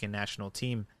Mexican national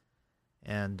team,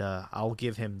 and I'll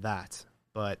give him that.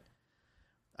 But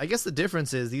I guess the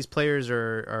difference is these players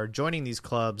are joining these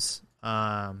clubs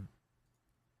at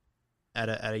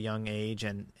a young age,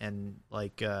 and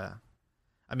like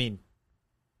I mean,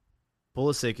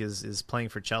 Pulisic is playing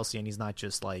for Chelsea, and he's not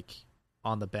just like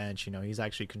on the bench. He's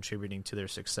actually contributing to their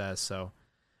success. So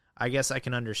I guess I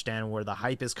can understand where the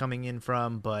hype is coming in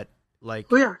from, but Like,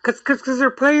 Oh yeah, because they're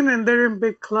playing and they're in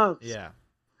big clubs. yeah,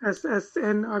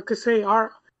 And I could say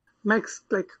our Mex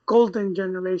like golden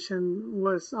generation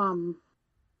was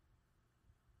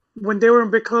when they were in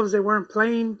big clubs they weren't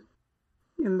playing,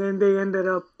 and then they ended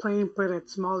up playing but at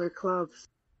smaller clubs.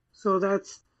 So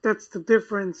that's the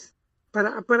difference. But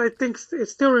I think it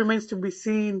still remains to be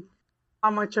seen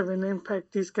how much of an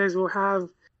impact these guys will have,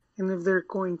 and if they're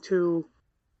going to,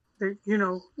 if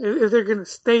they're going to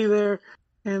stay there.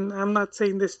 And I'm not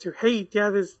saying this to hate.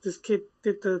 Yeah, this kid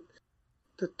did the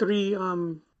three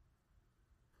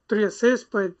assists,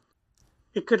 but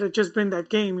it could have just been that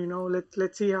game.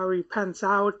 Let's see how he pans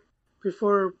out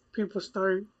before people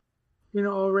start,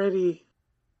 already,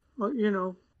 you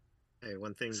know, Hey,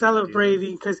 one thing that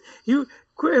celebrating. Because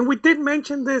and we did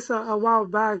mention this a while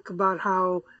back about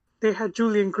how they had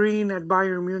Julian Green at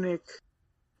Bayern Munich,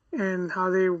 and how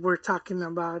they were talking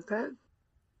about that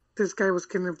this guy was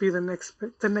going to be the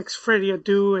next Freddie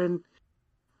Adu, and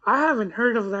I haven't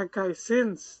heard of that guy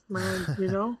since, man.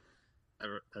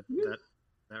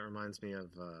 that reminds me of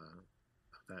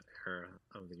that era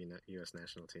of the U.S.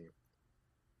 national team.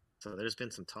 So there's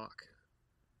been some talk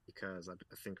because I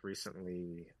think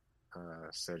recently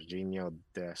Serginho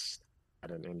Dest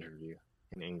had an interview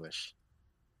in English,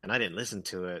 and I didn't listen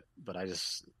to it, but I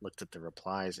just looked at the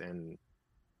replies, and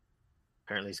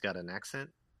apparently he's got an accent.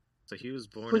 So he was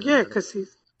born. Well, yeah, because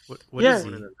he's what yeah. is he?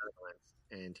 born in the Netherlands,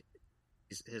 and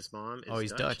his mom is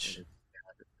He's Dutch. and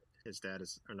his dad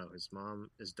is, or no, his mom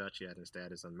is Dutch, yet his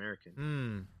dad is American.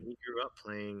 Mm. He grew up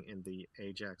playing in the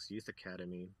Ajax Youth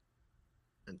Academy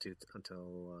until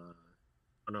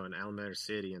in Almere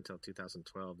City until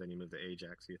 2012. Then he moved to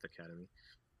Ajax Youth Academy.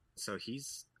 So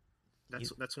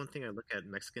that's one thing I look at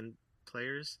Mexican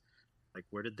players, like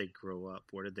where did they grow up?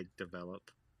 Where did they develop?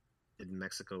 Did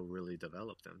Mexico really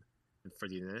develop them? And for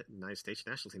the United States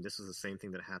national team, this was the same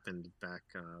thing that happened back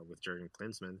with Jurgen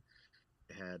Klinsmann.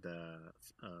 They had the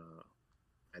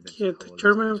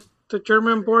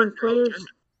German-born players.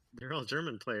 They're all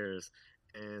German players,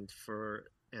 and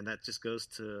that just goes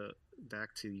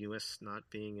back to U.S. not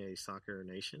being a soccer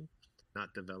nation,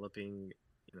 not developing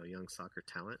young soccer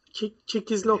talent.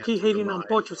 Chiquis low-key hating on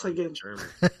Pochos again. German.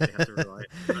 They have to rely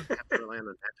on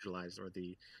the naturalized or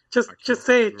the. Just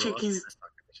say it, Chiquis.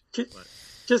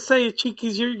 Just say it,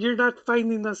 Chiquis. You're not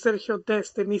finding a Sergio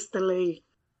Dest in East LA,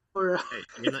 or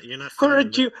you're not or a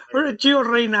Gio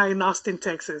Reyna in Austin,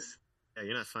 Texas. Yeah,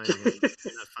 you're not finding him.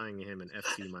 You're not finding him in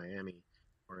FC Miami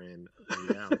or in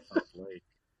Real Salt Lake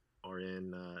or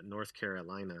in North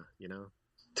Carolina.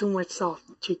 Too much salt,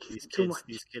 Chiquis. Too much.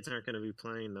 These kids aren't going to be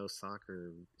playing no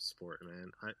soccer sport,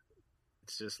 man.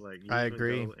 It's just like I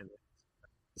agree. And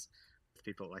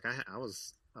people like I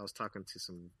was talking to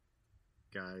some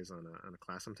guys on a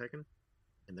class I'm taking,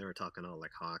 and they were talking all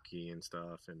like hockey and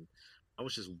stuff, and I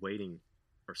was just waiting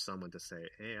for someone to say,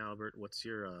 "Hey, Albert, what's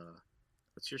your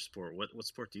sport? What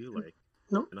sport do you like?"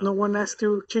 No one asked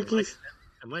you, Chiquis.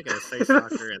 Am I gonna say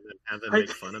soccer and then have them make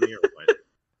fun of me or what?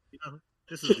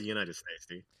 This is the United States,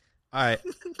 dude. All right,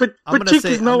 but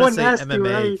Chiquis, no one asked you,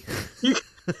 right?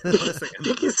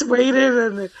 Chiquis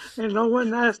waited and no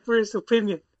one asked for his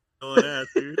opinion. No one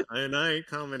asked, dude. I ain't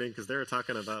commenting because they were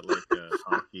talking about like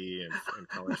hockey and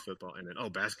college football, and then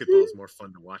basketball is more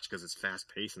fun to watch because it's fast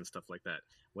paced and stuff like that.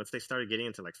 Once they started getting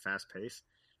into like fast pace,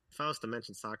 if I was to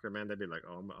mention soccer, man, they'd be like,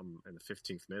 "Oh, I'm in the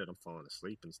 15th minute, I'm falling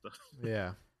asleep and stuff."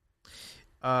 Yeah.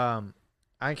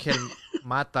 Angel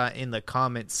Mata in the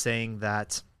comments saying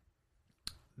that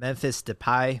Memphis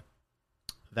Depay,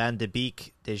 Van de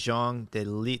Beek, De Jong, De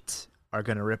Ligt are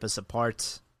going to rip us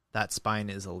apart. That spine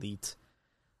is elite.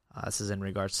 This is in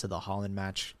regards to the Holland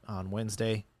match on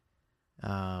Wednesday.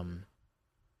 And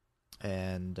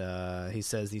he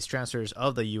says these transfers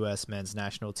of the U.S. men's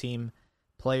national team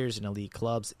players in elite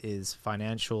clubs is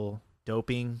financial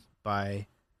doping by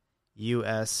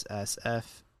USSF,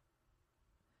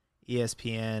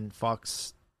 ESPN,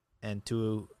 Fox, and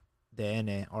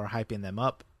 2DN are hyping them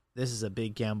up. This is a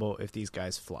big gamble if these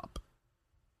guys flop.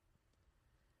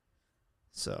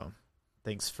 So,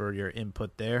 thanks for your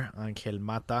input there, Angel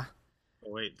Mata.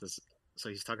 Oh, wait, so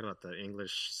he's talking about the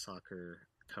English soccer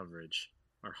coverage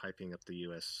are hyping up the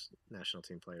U.S. national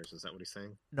team players. Is that what he's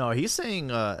saying? No, he's saying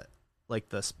like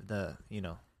the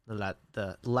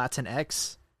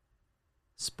Latinx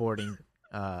sporting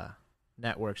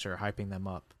networks are hyping them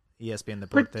up. ESPN,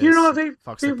 but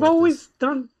Fox they've always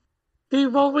done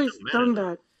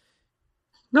that.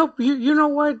 No, you know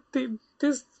what?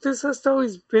 This has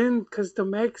always been because the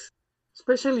Mex,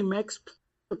 especially Mex,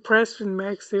 the press in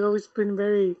Mex, they've always been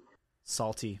very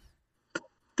salty. But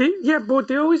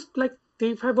they always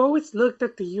they have always looked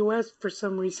at the U.S. for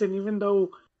some reason, even though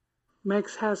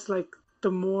Mex has like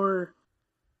the more,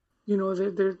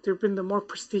 they've been the more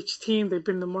prestige team. They've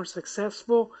been the more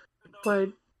successful, but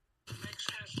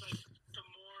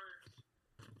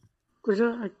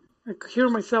I could hear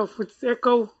myself with the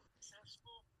echo.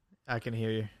 I can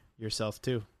hear yourself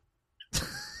too.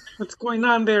 What's going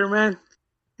on there, man?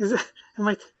 Is it, am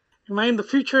I in the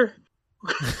future?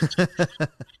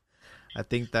 I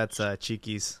think that's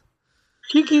Cheeky's.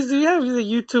 Cheekies, do you have the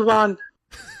YouTube on?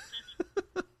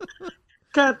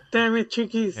 God damn it,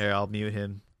 Cheekies. Here, I'll mute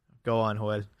him. Go on,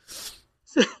 Joel.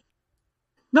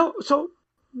 No, so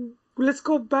let's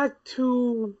go back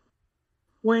to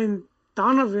when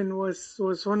Donovan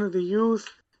was one of the youth,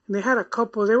 and they had a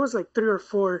couple. There was like 3 or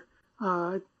 4,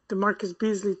 DeMarcus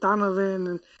Beasley, Donovan,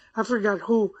 and I forgot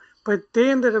who, but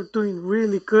they ended up doing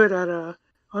really good at a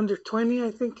under 20,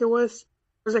 I think it was.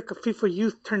 It was like a FIFA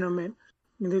youth tournament,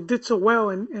 and they did so well,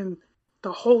 and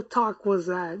the whole talk was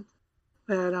that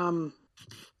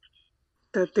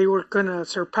they were gonna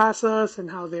surpass us,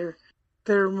 and how they're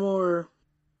more,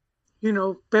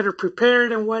 better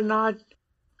prepared and whatnot.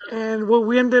 And what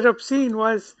we ended up seeing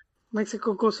was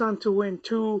Mexico goes on to win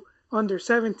 2 under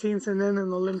 17s and then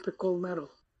an Olympic gold medal.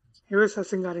 US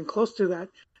hasn't gotten close to that.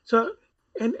 So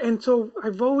and so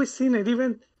I've always seen it.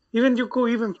 Even you go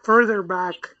even further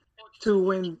back to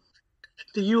when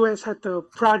the US had the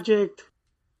Project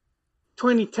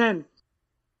 2010.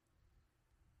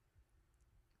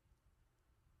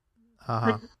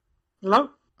 Hello?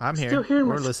 I'm here. Still hearing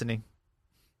We're myself. listening.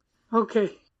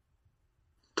 Okay.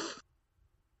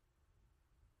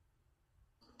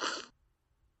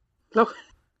 Hello?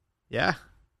 Yeah.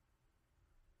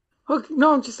 Okay,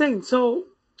 no, I'm just saying. So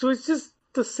it's just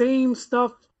the same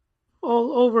stuff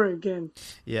all over again.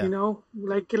 Yeah.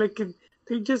 Like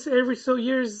they just every so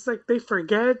years it's like they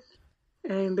forget,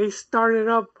 and they start it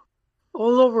up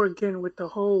all over again with the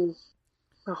whole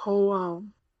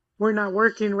we're not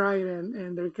working right,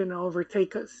 and they're gonna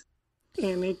overtake us,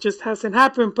 and it just hasn't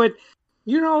happened. But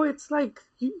it's like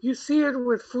you see it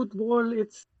with football.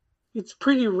 It's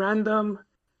pretty random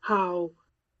how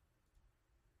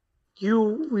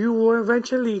you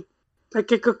eventually,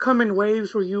 like, it could come in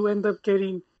waves where you end up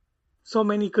getting so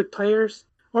many good players,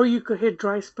 or you could hit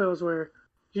dry spells where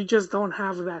you just don't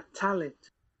have that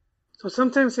talent. So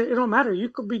sometimes it don't matter. You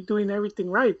could be doing everything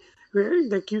right,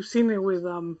 like you've seen it with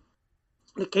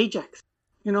like Ajax.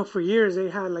 For years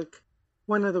they had like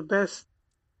one of the best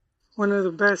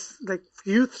like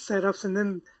youth setups, and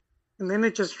then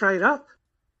it just dried up,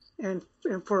 and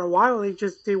for a while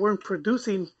they weren't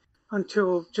producing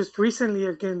until just recently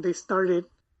again they started,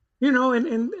 and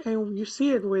you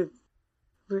see it with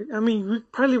I mean,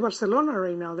 probably Barcelona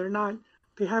right now.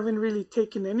 They haven't really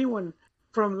taken anyone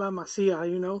from La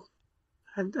Masia,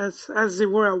 and as they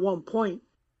were at one point,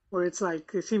 where it's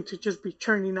like they seem to just be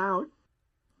churning out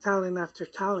talent after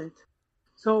talent.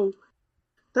 So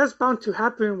that's bound to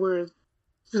happen, where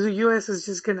the U.S. is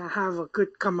just gonna have a good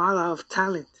camada of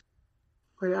talent.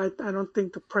 But I don't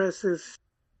think the press is,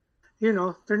 they're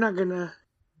not gonna.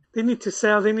 They need to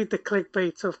sell. They need the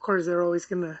clickbait. So of course they're always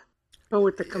gonna go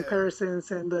with the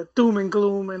comparisons and the doom and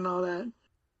gloom and all that.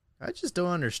 I just don't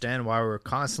understand why we're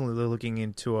constantly looking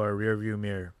into our rearview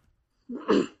mirror.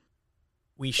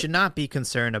 We should not be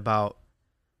concerned about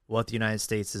what the United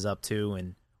States is up to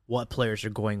and what players are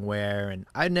going where, and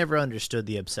I never understood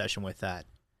the obsession with that.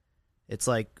 It's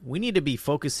like we need to be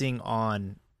focusing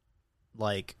on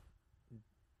like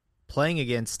playing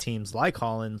against teams like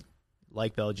Holland,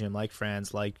 like Belgium, like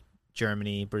France, like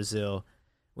Germany, Brazil.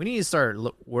 We need to start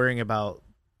worrying about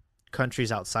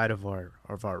countries outside of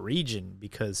our region,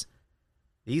 because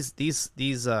these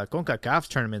CONCACAF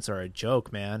tournaments are a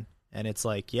joke, man. And it's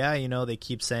like, they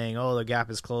keep saying, oh, the gap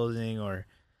is closing, or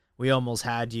we almost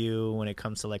had you when it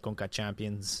comes to like CONCACAF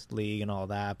Champions League and all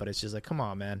that. But it's just like, come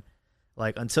on, man.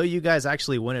 Like, until you guys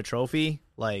actually win a trophy,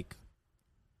 like,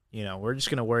 we're just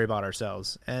going to worry about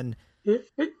ourselves. And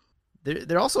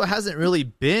there also hasn't really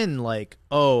been like,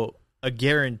 a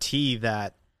guarantee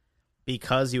that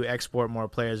because you export more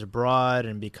players abroad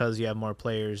and because you have more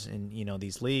players in,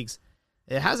 these leagues,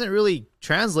 it hasn't really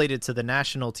translated to the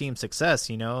national team success,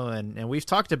 and we've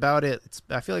talked about it.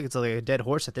 I feel like it's like a dead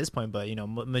horse at this point, but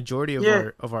majority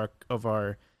of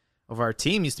our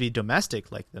team used to be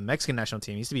domestic. Like the Mexican national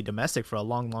team used to be domestic for a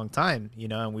long, long time,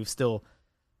 and we've still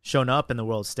shown up in the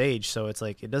world stage. So it's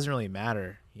like, it doesn't really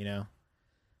matter,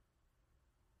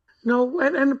 No,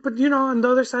 but on the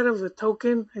other side of the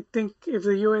token, I think if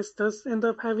the U.S. does end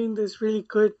up having this really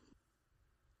good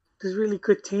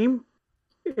team,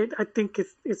 I think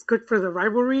it's good for the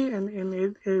rivalry, and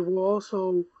it will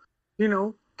also,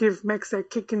 give Mex that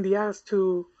kick in the ass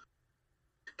to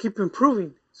keep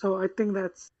improving. So I think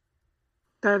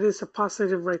that is a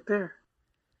positive right there.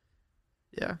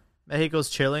 Yeah, Mexico's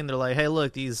chilling. They're like, hey,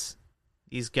 look, these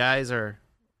guys are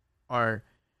our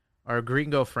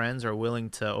gringo friends are willing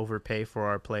to overpay for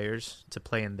our players to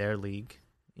play in their league,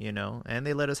 and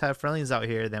they let us have friendlies out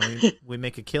here. Then we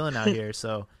make a killing out here.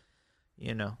 So,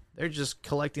 they're just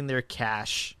collecting their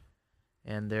cash,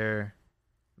 and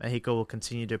Mexico will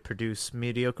continue to produce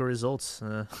mediocre results,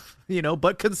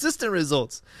 but consistent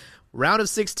results. Round of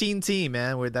 16 team,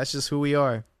 man. That's just who we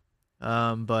are.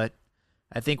 But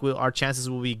I think our chances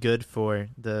will be good for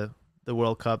the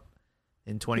World Cup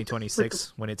in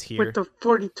 2026 when it's here. With the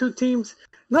 42 teams.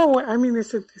 No, I mean,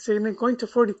 is it going to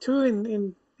 42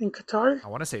 in Qatar? I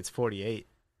want to say it's 48.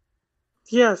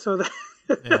 Yeah, so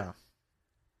yeah.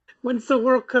 Once the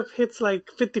World Cup hits like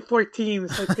 54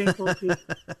 teams, I think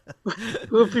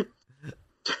we'll be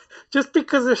just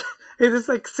because it is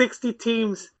like 60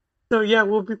 teams. So yeah,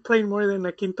 we'll be playing more than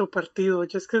a quinto partido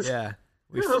just because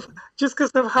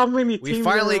of how many teams. We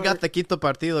finally got the quinto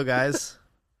partido, guys.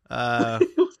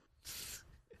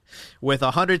 With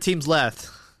 100 teams left.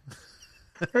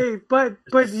 Hey, but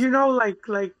like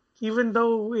even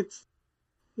though it's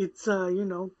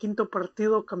quinto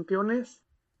partido campeones,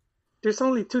 there's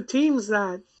only 2 teams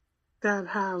that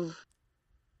have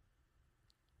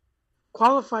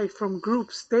qualified from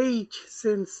group stage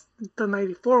since the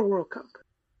 94 World Cup.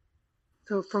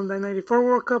 So from the 94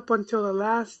 World Cup until the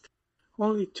last,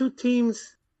 only 2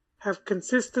 teams have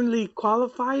consistently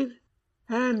qualified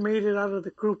and made it out of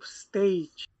the group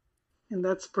stage. And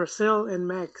that's Brazil and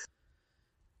Mex.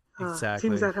 Exactly.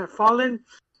 Teams that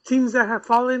have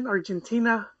fallen,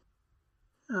 Argentina,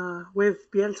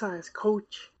 with Bielsa as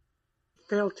coach,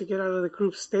 failed to get out of the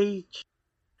group stage.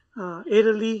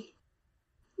 Italy,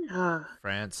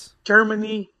 France,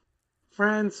 Germany,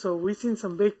 France. So we've seen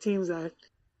some big teams that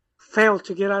failed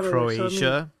to get out of Croatia. there.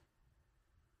 So,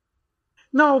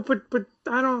 no, but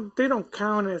they don't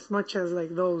count as much as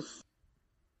like those,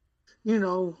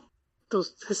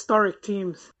 those historic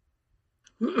teams.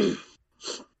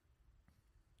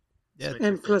 Yeah.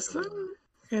 And plus,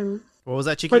 and what was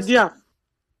that, Chiquis? But yeah,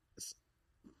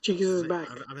 Chiquis is back.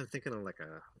 I've been thinking of like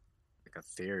a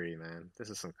theory, man. This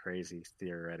is some crazy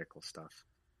theoretical stuff.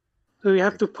 Do we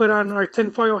have to put on our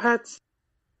tinfoil hats?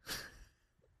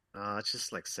 It's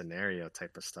just like scenario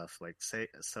type of stuff. Like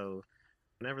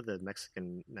whenever the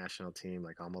Mexican national team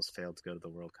like almost failed to go to the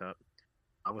World Cup,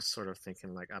 I was sort of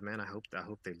thinking like, oh man, I hope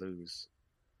they lose,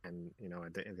 and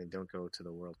they don't go to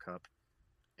the World Cup,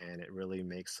 and it really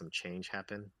makes some change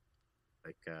happen,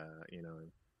 like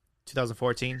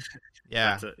 2014.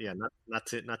 Yeah. Not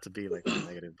to be like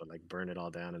negative, but like burn it all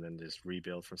down and then just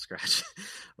rebuild from scratch.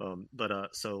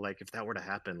 So like if that were to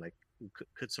happen, like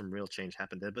could some real change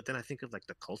happen there? But then I think of like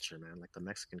the culture, man, like the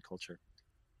Mexican culture.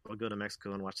 I would go to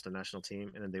Mexico and watch the national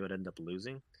team, and then they would end up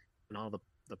losing, and all the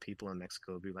people in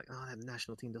Mexico would be like, "Oh, that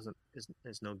national team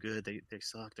is no good. They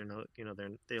suck.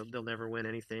 They'll never win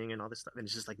anything and all this stuff." And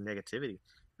it's just like negativity.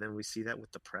 And then we see that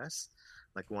with the press,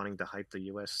 like wanting to hype the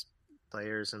U.S.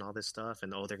 players and all this stuff,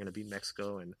 and they're going to beat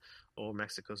Mexico, and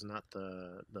Mexico's not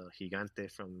the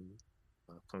gigante from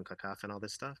CONCACAF and all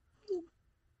this stuff.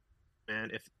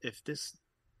 Man, if this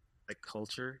like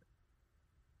culture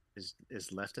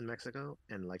is left in Mexico,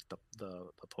 and like the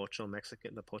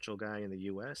pocho guy in the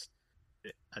U.S.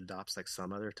 it adopts like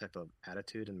some other type of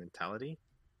attitude and mentality,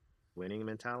 winning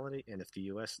mentality, and if the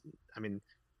U.S. I mean,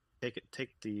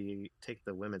 take the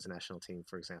women's national team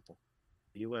for example.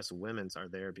 The U.S. women's are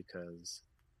there because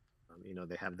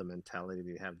they have the mentality,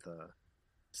 they have the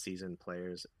seasoned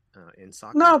players in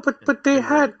soccer. No, but they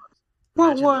had.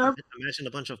 Imagine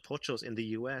a bunch of pochos in the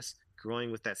U.S.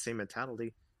 growing with that same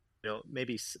mentality.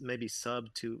 Maybe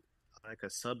sub to like a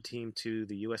sub team to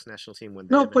the U.S. national team when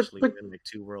they eventually win like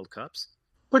 2 World Cups.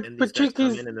 But guys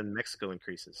come in and then Mexico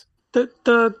increases.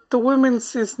 The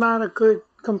women's is not a good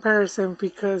comparison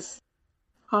because,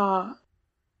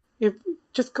 if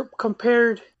just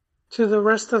compared to the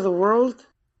rest of the world,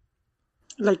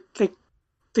 like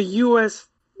the U.S.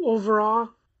 overall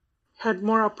had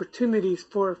more opportunities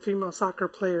for female soccer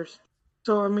players.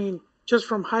 So I mean, just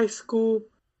from high school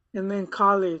and then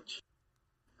college,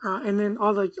 and then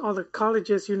all the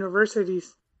colleges,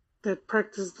 universities that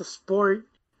practice the sport,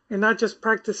 and not just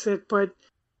practice it, but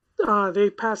they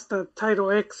passed the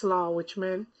Title X law, which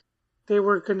meant they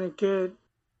were gonna get,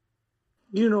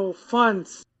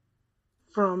 funds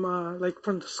from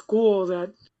from the school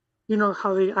that,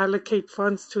 how they allocate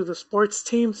funds to the sports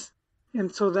teams,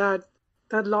 and so that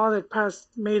law that passed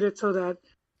made it so that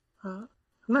I'm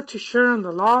not too sure on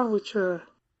the law, which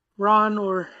Ron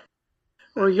or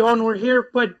Yon were here,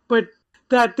 but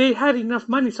that they had enough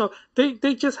money, so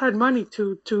they just had money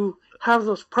to have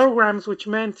those programs, which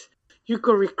meant you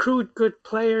could recruit good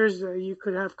players, you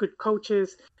could have good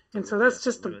coaches, and so that's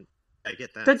just I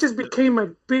get that. that just became a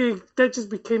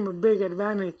big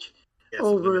advantage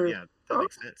over. Yeah, that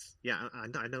makes sense. Yeah,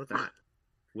 I know that.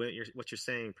 What you're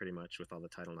saying pretty much with all the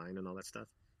Title IX and all that stuff.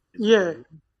 Yeah.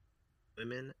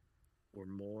 Women were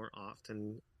more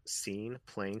often seen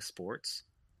playing sports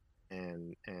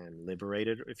and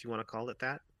liberated, if you want to call it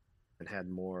that, and had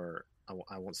more,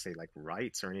 I won't say like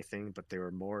rights or anything, but they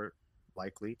were more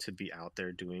likely to be out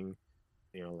there doing,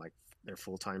 like their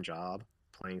full-time job,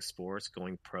 playing sports,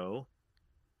 going pro in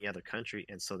the other country,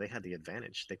 and so they had the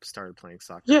advantage. They started playing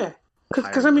soccer. Yeah,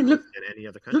 because I mean, look in any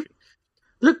other country.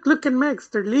 Look at Mex.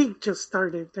 Their league just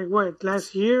started like what,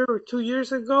 last year or 2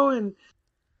 years ago, and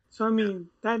so I mean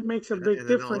that makes a big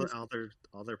difference.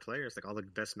 All their players, like all the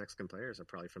best Mexican players, are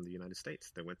probably from the United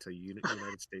States. They went to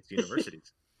United States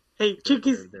universities. Hey,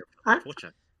 Chiquis, I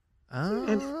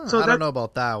don't know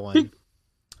about that one.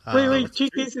 Wait,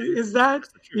 Chiquis, is that?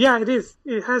 Yeah, it is.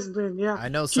 It has been. Yeah, I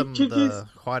know some of the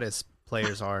Juarez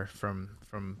players are from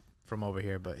over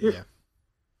here, but yeah.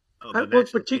 Oh, the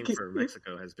national team for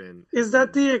Mexico has been. Is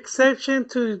that the exception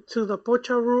to the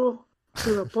Pocha rule?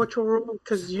 To the Pocha rule,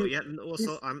 because you. Yeah.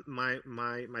 So my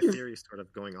theory is sort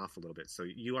of going off a little bit. So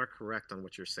you are correct on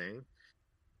what you're saying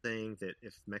that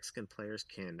if Mexican players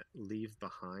can leave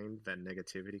behind that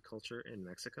negativity culture in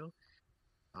Mexico,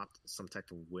 adopt some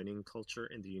type of winning culture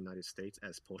in the United States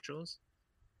as pochos,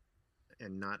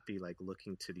 and not be like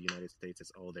looking to the United States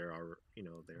as, oh, they're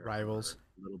rivals,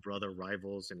 little brother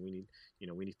rivals, and we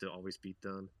need to always beat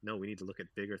them. No, we need to look at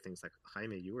bigger things, like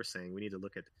Jaime, you were saying. We need to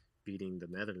look at beating the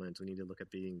Netherlands. We need to look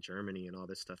at beating Germany and all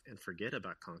this stuff, and forget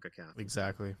about CONCACAF.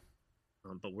 Exactly.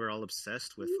 But we're all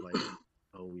obsessed with like,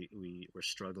 oh, we're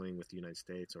struggling with the United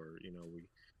States, or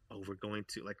we're going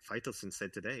to, like Faitelson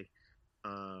said today,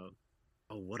 oh,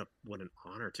 what an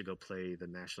honor to go play the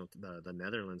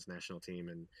Netherlands national team,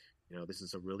 and this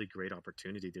is a really great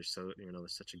opportunity. They're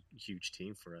there's such a huge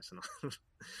team for us, and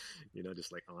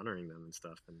just like honoring them and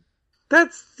stuff. And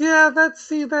that's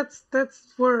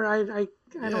where I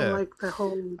don't like the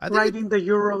whole riding the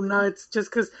Euro nuts just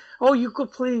because, oh, you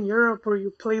could play in Europe or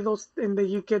you play those and then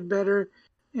you get better,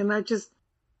 and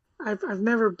I've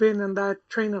never been in that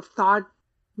train of thought.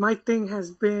 My thing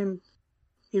has been,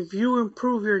 if you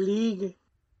improve your league,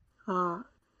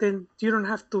 then you don't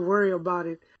have to worry about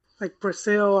it. Like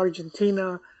Brazil,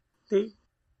 Argentina, they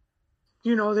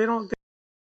don't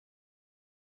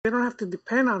have to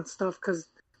depend on stuff because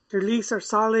their leagues are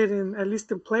solid, and at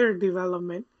least in player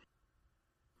development.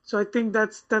 So I think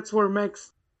that's where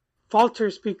Mex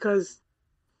falters, because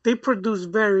they produce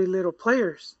very little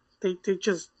players. They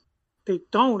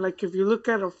don't. Like if you look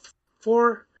at a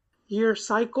 4-year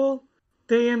cycle,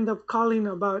 they end up calling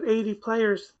about 80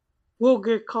 players will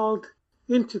get called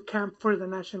into camp for the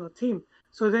national team.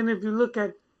 So then if you look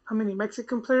at how many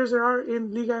Mexican players there are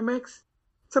in Liga MX,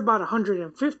 it's about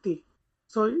 150.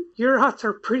 So your odds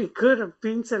are pretty good of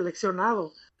being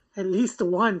seleccionado at least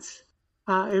once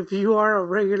if you are a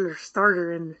regular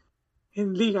starter in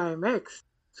Liga MX.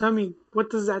 So, I mean, what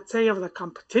does that say of the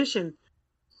competition?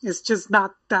 It's just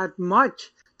not that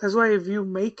much. That's why if you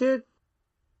make it,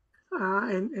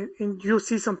 and you'll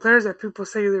see some players that people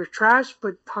say they're trash,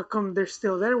 but how come they're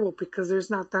still there? Well, because there's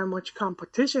not that much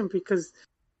competition, because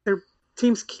their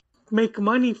teams make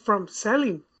money from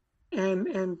selling,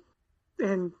 and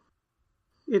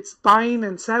it's buying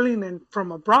and selling, and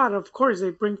from abroad, of course,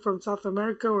 they bring from South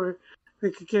America, or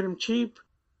they could get them cheap,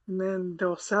 and then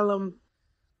they'll sell them,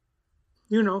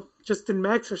 just in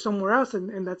Mex or somewhere else,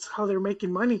 and that's how they're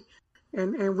making money.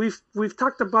 And we've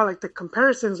talked about like the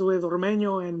comparisons with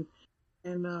Ormeño and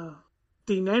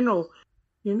Dineno.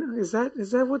 Is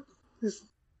that what is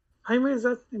Jaime?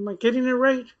 Am I getting it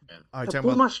right? Yeah. The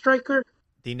Puma striker.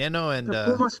 Dineno and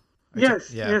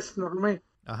yes, Ormeño.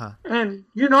 Uh-huh. And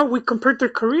we compared their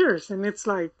careers, and it's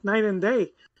like night and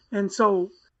day. And so,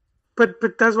 but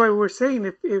that's why we're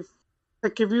saying if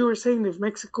you were saying if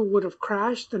Mexico would have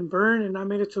crashed and burned and not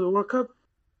made it to the World Cup,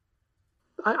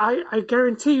 I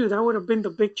guarantee you that would have been the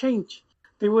big change.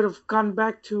 They would have gone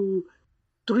back to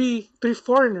three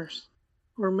foreigners,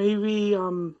 or maybe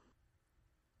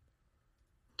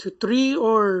to 3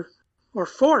 or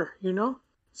 4,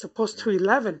 as opposed to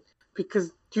 11,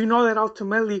 because that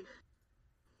ultimately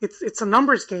it's a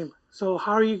numbers game. So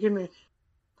how are you going to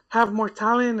have more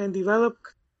talent and develop?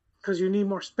 Because you need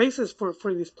more spaces for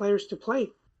these players to play.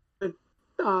 But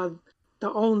the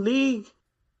own league,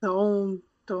 the own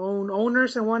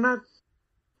owners and whatnot,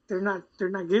 they're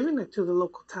not giving it to the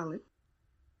local talent.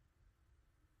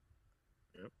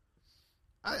 Yep.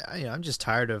 I'm just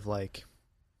tired of like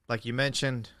you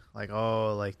mentioned, like,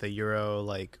 oh, like the Euro,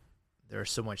 like they're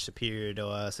so much superior to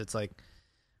us. It's like,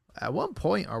 at what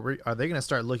point are they going to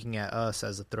start looking at us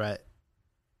as a threat,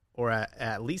 or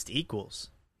at least equals?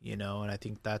 You know, and I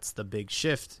think that's the big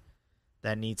shift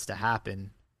that needs to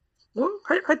happen. Well,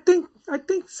 I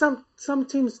think some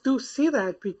teams do see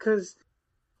that because,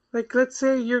 like, let's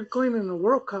say you're going in a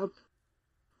World Cup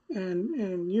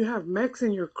and you have Mex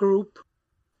in your group,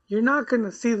 you're not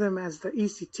gonna see them as the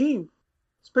easy team,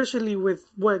 especially with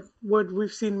what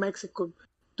we've seen Mexico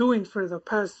doing for the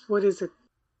past, what is it?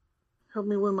 Help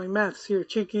me with my maths here,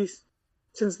 Chiquis.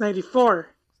 Since '94,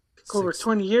 over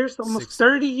 20 years, almost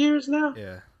 30 years now.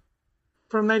 Yeah.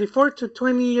 From '94 to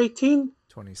 2018.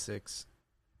 26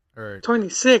 or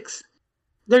 26.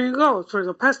 There you go. For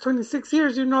the past 26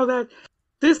 years, you know that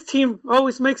this team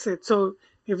always makes it. So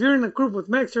if you're in a group with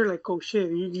Mex, you're like, oh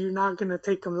shit, you're not gonna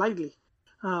take them lightly.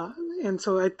 And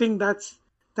so I think that's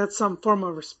some form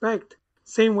of respect.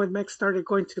 Same when Mex started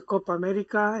going to Copa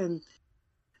America, and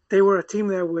they were a team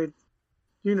that would,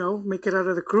 make it out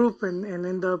of the group and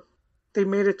end up. They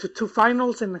made it to 2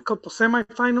 finals and a couple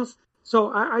semifinals.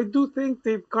 So I do think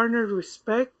they've garnered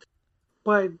respect,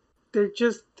 but they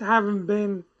just haven't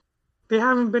been. They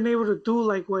haven't been able to do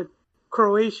like what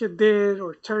Croatia did,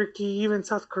 or Turkey, even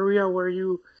South Korea, where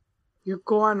you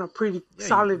go on a pretty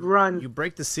solid run. You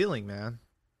break the ceiling, man.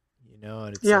 You know,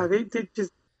 and it's they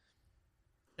just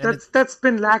that's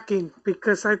been lacking,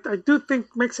 because I do think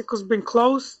Mexico's been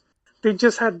close. They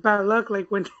just had bad luck, like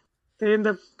when they end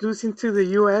up losing to the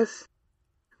U.S.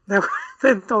 That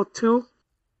then too.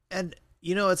 And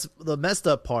you know, it's the messed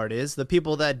up part is the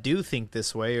people that do think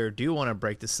this way or do want to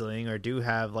break the ceiling or do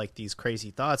have like these crazy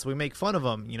thoughts. We make fun of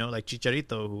them, you know, like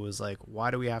Chicharito, who was like,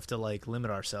 "Why do we have to like limit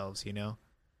ourselves?" You know,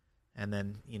 and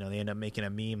then they end up making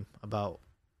a meme about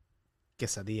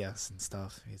quesadillas and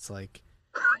stuff. It's like,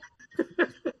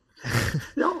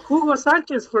 Hugo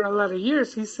Sanchez for a lot of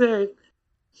years, he said,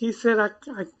 we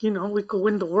could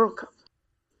win the World Cup,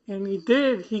 and he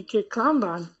did. He get clowned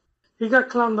on. He got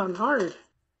clowned on hard.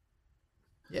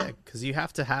 Yeah, because you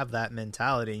have to have that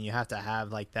mentality and you have to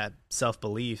have like that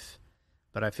self-belief.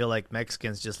 But I feel like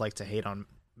Mexicans just like to hate on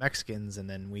Mexicans, and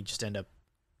then we just end up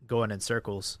going in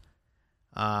circles.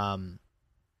 But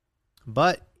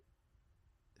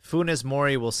Funes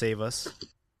Mori will save us.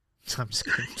 I'm just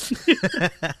kidding.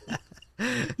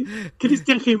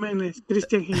 Christian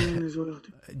Jimenez will.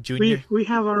 Junior. We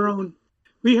have our own.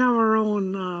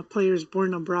 Players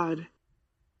born abroad.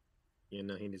 Who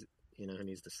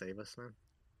needs to save us, man?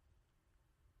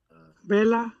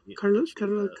 Vela, Carlos.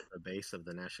 The base of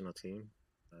the national team,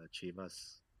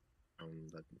 Chivas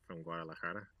from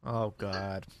Guadalajara. Oh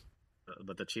God!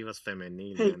 But the Chivas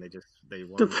Femenil, hey, man, they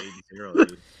won 8-0.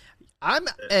 Dude.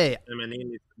 The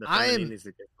femenil needs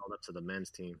to get called up to the men's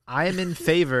team. I am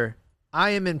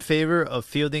in favor of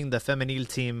fielding the femenil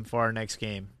team for our next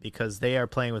game because they are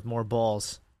playing with more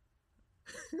balls.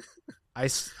 I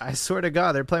swear to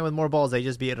God, they're playing with more balls. They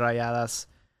just beat Rayadas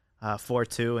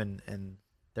 4-2, and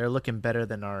they're looking better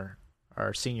than our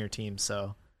senior team.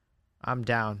 So I'm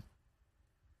down.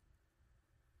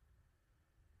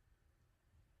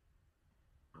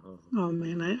 Oh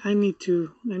man, I need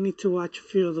to watch a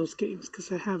few of those games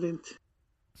because I haven't.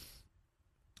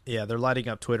 Yeah, they're lighting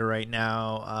up Twitter right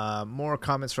now. More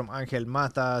comments from Angel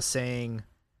Mata saying,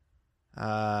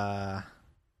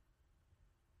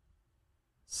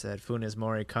 said Funes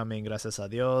Mori coming, gracias a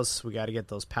Dios. We got to get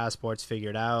those passports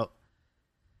figured out.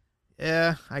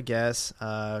 Yeah, I guess.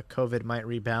 COVID might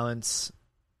rebalance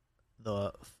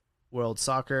the world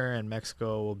soccer, and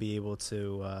Mexico will be able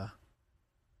to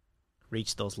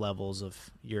reach those levels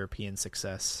of European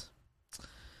success.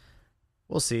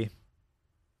 We'll see.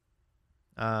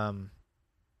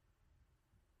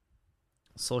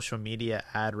 Social media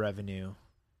ad revenue.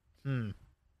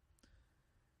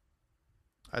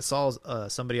 I saw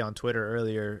somebody on Twitter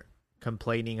earlier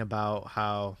complaining about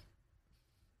how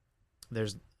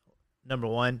there's, number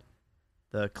one,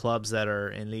 the clubs that are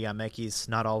in Liga MX,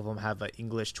 not all of them have an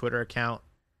English Twitter account.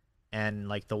 And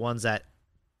like the ones that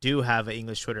do have an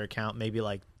English Twitter account, maybe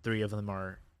like 3 of them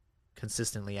are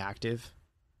consistently active.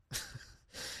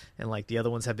 And like the other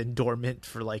ones have been dormant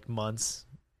for like months.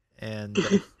 And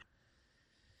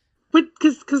but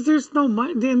because there's no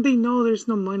money, and they know there's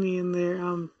no money in there.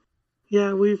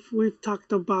 Yeah, we've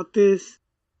talked about this.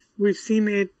 We've seen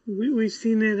it. We've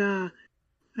seen it. I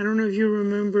don't know if you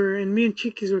remember, and me and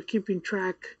Chiquis were keeping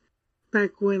track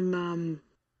back when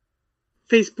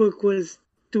Facebook was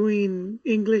doing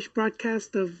English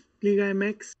broadcast of Liga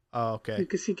MX. Oh, okay. You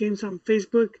could see games on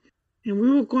Facebook, and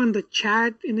we would go on the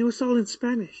chat, and it was all in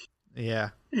Spanish. Yeah.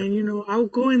 And I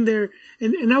would go in there,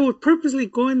 and I would purposely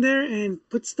go in there and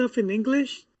put stuff in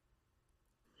English.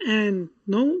 And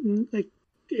no, like,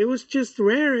 it was just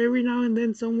rare. Every now and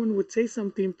then someone would say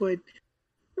something, but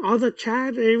all the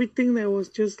chat, everything that was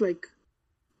just like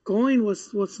going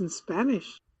was in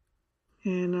Spanish.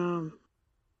 And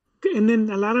then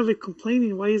a lot of it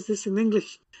complaining, why is this in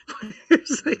English?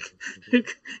 It's like,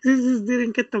 this just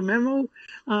didn't get the memo.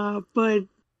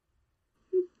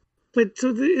 But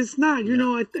so it's not,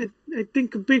 I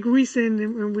think a big reason,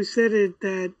 and we said it,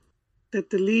 that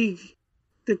the league,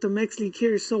 that the Mex League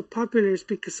here is so popular is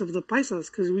because of the paisas,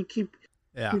 because we keep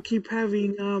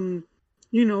having,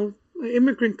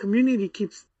 immigrant community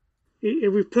keeps,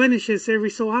 it replenishes every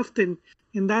so often,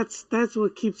 and that's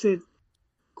what keeps it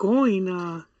going.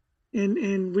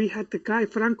 And we had the guy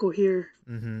Franco here,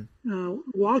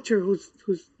 Walter, who's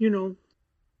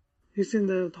he's in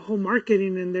the whole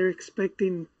marketing, and they're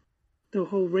expecting the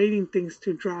whole rating things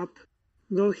to drop.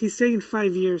 Though he's saying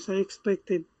 5 years, I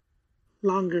expected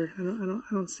longer.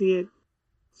 I don't see it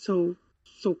so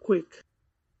quick.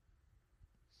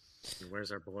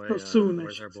 Where's our boy? So soon,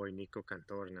 where's our boy Nico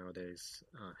Cantor nowadays?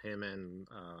 Him and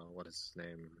what is his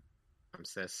name?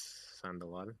 Ramses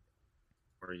Sandoval.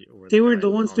 They were the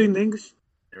ones doing the English.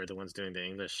 They were the ones doing the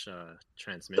English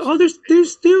transmission. Oh, they still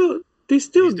do. He's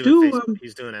doing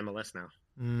MLS now.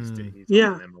 He's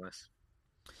yeah. on MLS.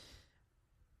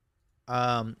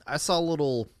 I saw a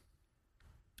little.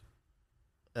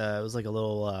 It was like a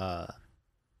little. I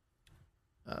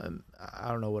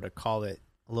don't know what to call it.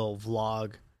 A little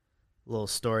vlog, a little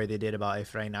story they did about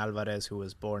Efrain Alvarez, who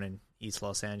was born in East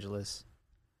Los Angeles,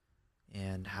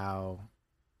 and how,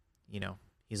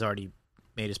 he's already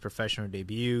made his professional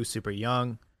debut, super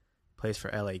young, plays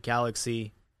for LA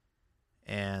Galaxy,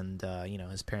 and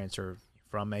his parents are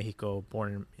from Mexico,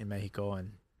 born in Mexico,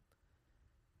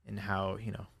 and how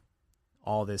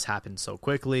all this happened so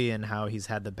quickly, and how he's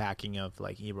had the backing of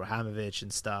like Ibrahimovic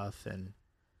and stuff. And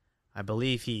I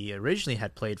believe he originally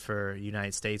had played for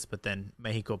United States, but then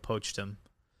Mexico poached him.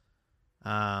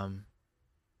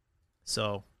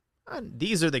 So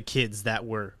these are the kids that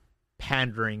we're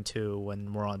pandering to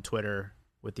when we're on Twitter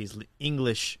with these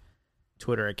English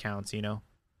Twitter accounts,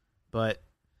 But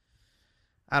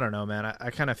I don't know, man. I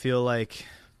kind of feel like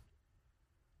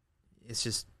it's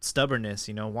just stubbornness,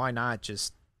 Why not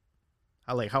just...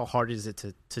 How hard is it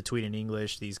to tweet in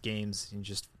English these games, and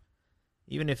just,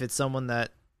 even if it's someone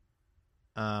that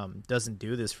doesn't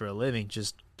do this for a living,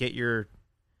 just get your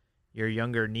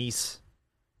younger niece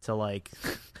to like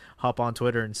hop on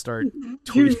Twitter and start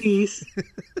tweeting. Your niece.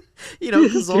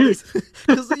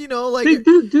 Because like they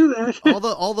do that.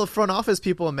 all the front office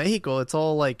people in Mexico, it's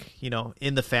all like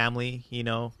in the family,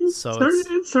 So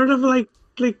it's sort of like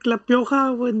La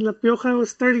Pioja, when La Pioja was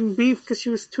starting beef because she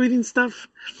was tweeting stuff.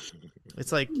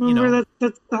 It's like, Remember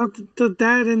that's how the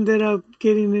dad ended up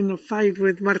getting in a fight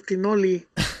with Martinoli.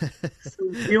 So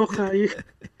Pioja, you're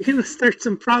gonna start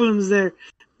some problems there.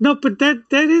 No, but that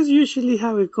is usually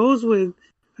how it goes with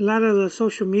a lot of the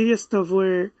social media stuff,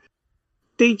 where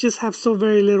they just have so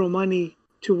very little money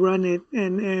to run it,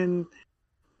 and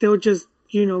they'll just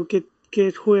get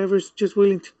whoever's just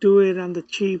willing to do it on the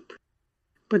cheap.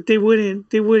 But they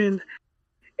wouldn't.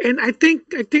 And I think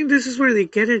this is where they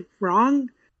get it wrong.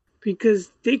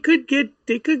 Because they could get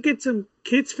some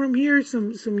kids from here,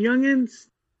 some youngins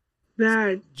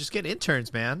that just get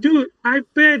interns, man. Dude, I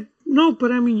bet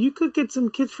but I mean, you could get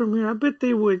some kids from here. I bet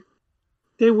they would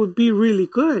be really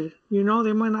good. They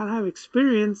might not have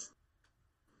experience,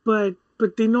 but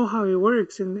they know how it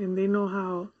works, and they know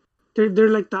how they're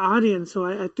like the audience. So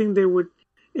I think they would,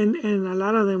 and a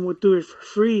lot of them would do it for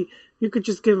free. You could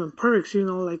just give them perks,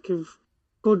 like if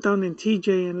go down in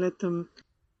TJ and let them.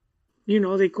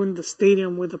 They go in the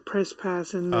stadium with a press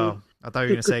pass, and I thought you were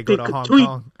gonna say go to Hong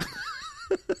Kong.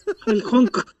 Hong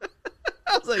Kong.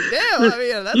 I was like, damn. I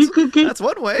mean, that's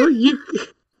one way.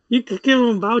 You could give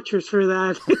them vouchers for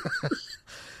that.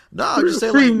 No, I'm just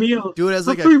saying, free meal. Do it as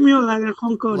like a free meal at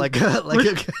Hong Kong, like a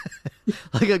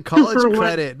college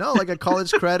credit. No, like a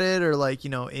college credit, or like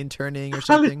interning or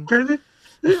something. College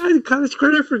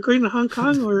credit for going to Hong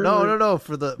Kong, or no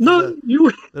for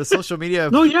the social media.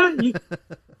 No, yeah.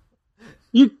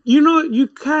 You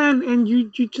can, and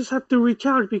you just have to reach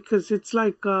out, because it's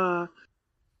like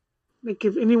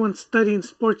if anyone's studying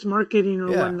sports marketing or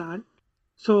whatnot.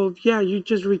 So yeah, you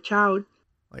just reach out,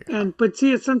 but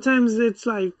see, sometimes it's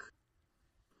like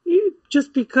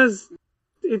just because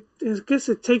I guess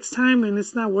it takes time and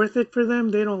it's not worth it for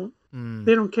them. They don't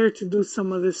care to do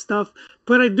some of this stuff.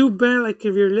 But I do bet, like,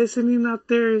 if you're listening out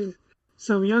there,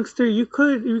 some youngster, you're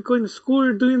going to school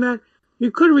or doing that,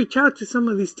 you could reach out to some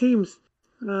of these teams.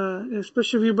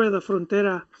 especially if you're by the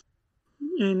frontera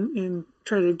and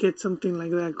try to get something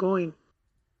like that going.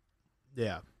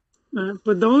 Yeah.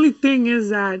 But the only thing is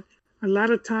that a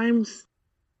lot of times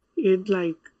it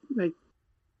like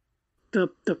the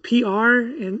PR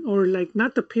and or like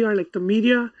not the PR, like the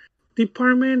media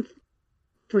department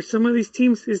for some of these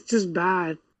teams is just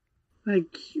bad. Like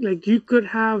you could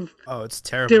have Oh, it's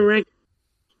terrible. direct.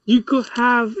 You could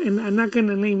have, and I'm not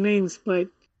gonna name names, but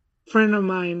a friend of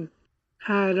mine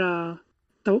had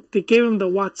they gave him the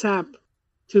WhatsApp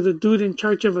to the dude in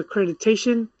charge of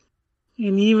accreditation,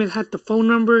 and he even had the phone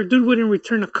number. Dude wouldn't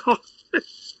return a call.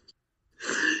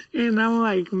 And I'm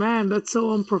like, man, that's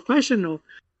so unprofessional.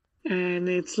 And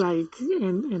it's like,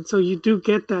 and so you do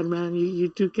get that, man. You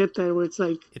do get that where it's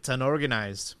like, It's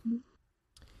unorganized.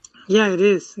 yeah, it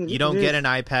is. You don't get an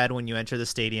iPad when you enter the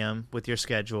stadium with your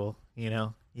schedule, you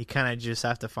know? You kind of just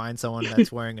have to find someone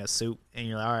that's wearing a suit, and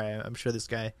you're like, all right, I'm sure this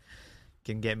guy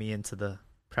can get me into the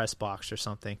press box or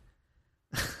something.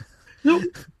 No,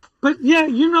 but yeah,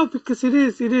 because it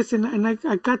is, and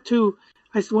I got to,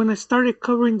 when I started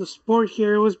covering the sport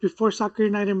here, it was before Soccer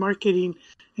United Marketing,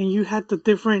 and you had the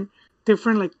different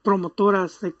like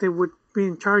promotoras, like they would be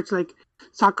in charge, like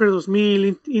Soccer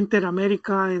 2000, Inter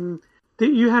America, and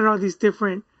you had all these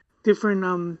different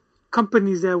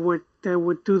companies that would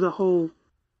do the whole,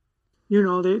 they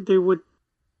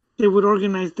would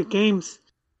organize the games,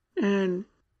 and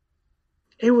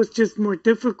it was just more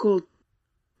difficult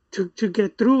to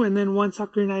get through. And then once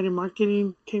Soccer United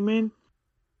Marketing came in,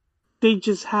 they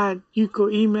just had, you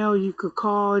could email, you could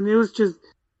call, and it was just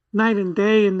night and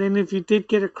day. And then if you did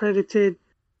get accredited,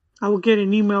 I would get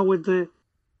an email with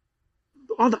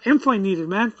all the info I needed,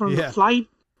 man, from the flight.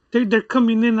 They're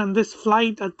coming in on this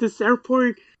flight at this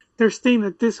airport. They're staying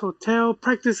at this hotel.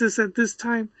 Practices at this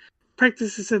time.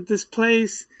 Practices at this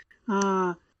place.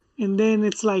 And then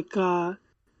it's like, and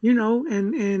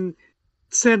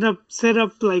set up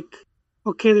like,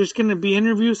 okay, there's going to be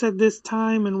interviews at this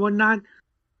time and whatnot.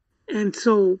 And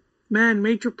so, man,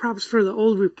 major props for the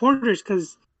old reporters,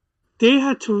 because they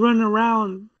had to run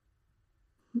around,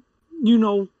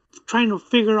 trying to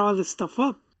figure all this stuff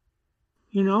up,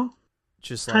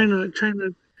 just trying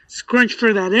to scrunch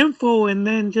for that info, and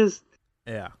then just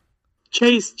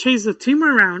chase the team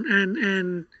around.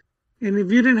 And if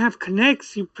you didn't have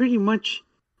connects, you pretty much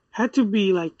had to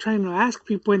be like trying to ask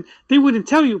people, and they wouldn't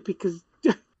tell you because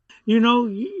you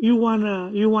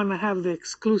wanna have the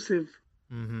exclusive.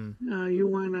 Mm-hmm. You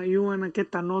wanna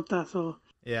get the nota, so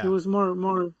yeah, it was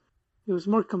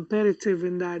more competitive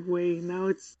in that way. Now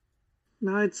it's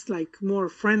like more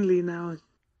friendly now,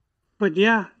 but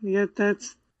yeah,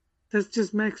 that's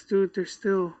just Mex, dude. They're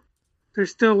still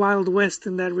Wild West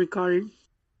in that regard.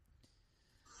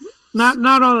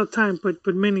 Not all the time, but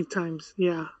many times,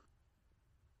 yeah.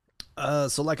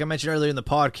 So like I mentioned earlier in the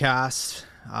podcast,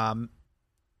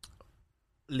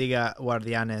 Liga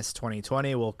Guardianes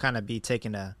 2020 will kind of be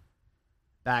taking a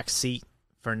back seat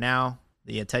for now.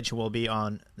 The attention will be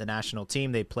on the national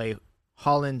team. They play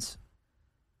Holland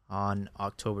on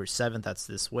October 7th. That's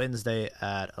this Wednesday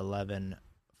at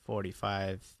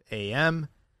 11:45 a.m.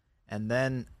 And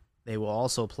then they will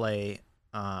also play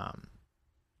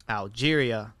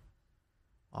Algeria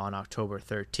on October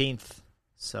 13th.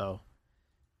 So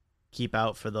keep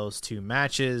out for those two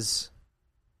matches.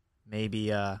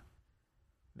 Maybe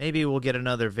we'll get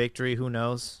another victory. Who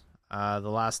knows? The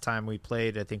last time we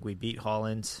played, I think we beat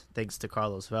Holland thanks to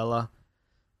Carlos Vela.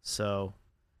 So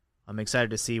I'm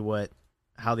excited to see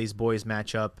how these boys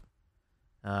match up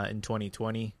in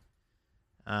 2020.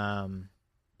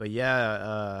 But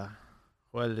yeah,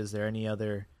 what is there any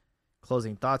other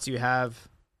closing thoughts you have?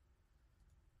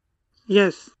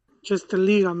 Yes, just the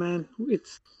Liga, man.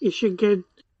 It should get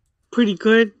pretty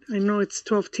good. I know it's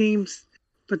 12 teams,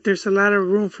 but there's a lot of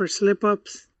room for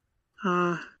slip-ups.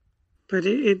 But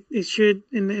it should,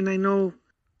 and I know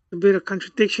a bit of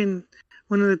contradiction.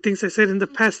 One of the things I said in the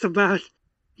past about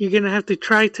you're going to have to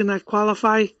try to not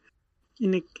qualify,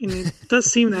 and it does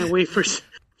seem that way for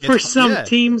some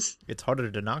teams. It's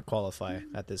harder to not qualify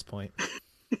at this point.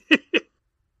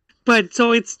 But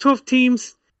so it's 12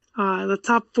 teams. The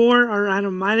top 4 are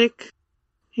automatic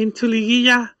into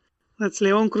Liguilla. That's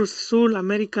León, Cruz Azul,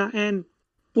 America, and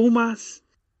Pumas.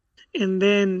 And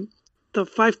then the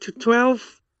 5 to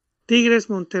 12, Tigres,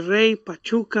 Monterrey,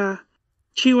 Pachuca,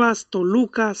 Chivas,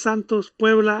 Toluca, Santos,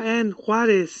 Puebla, and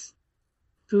Juárez.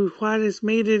 Dude, Juárez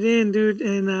made it in, dude.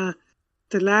 And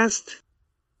the last,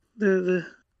 the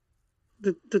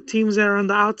teams that are on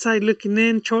the outside looking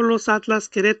in, Cholos, Atlas,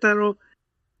 Querétaro,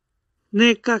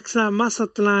 Necaxa,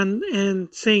 Mazatlán, and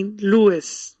St.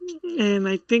 Louis. And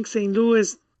I think St.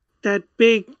 Louis, that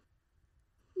big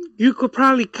you could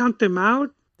probably count them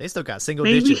out. They still got single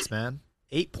Maybe. digits, man.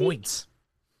 8 points.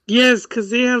 Yes, because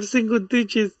they have single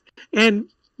digits, and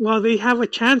while they have a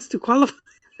chance to qualify,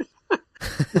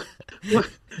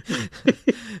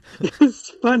 it's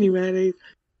funny, man.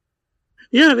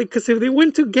 Yeah, because if they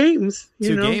win 2 games,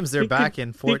 Two games, they're back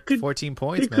in 14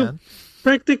 points, they man. could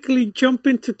practically jump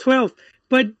into 12.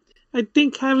 But I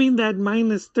think having that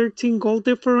minus 13 goal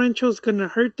differential is going to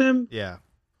hurt them. Yeah.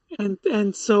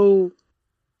 And so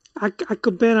I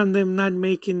could bet on them not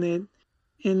making it.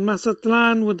 And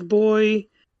Mazatlan with Boy,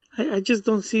 I just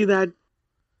don't see that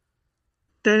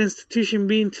institution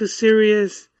being too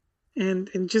serious, and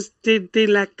just they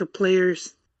lack the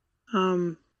players.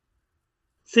 Same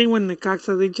with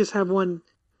Necaxa, they just have one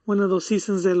of those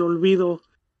seasons del olvido.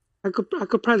 I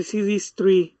could probably see these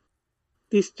three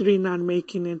not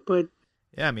making it, but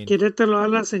yeah, I mean, Querétaro,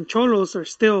 Atlas, and Cholos are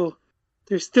still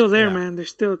there, Yeah. man.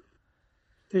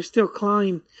 They're still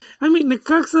clawing. I mean,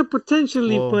 Necaxa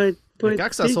potentially, Well, but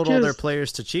Necaxa they sold all their just-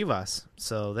 players to Chivas,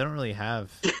 so they don't really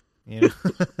have, you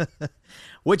know.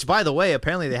 Which, by the way,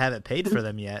 apparently they haven't paid for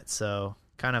them yet, so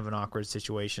kind of an awkward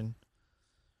situation.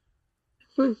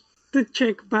 but the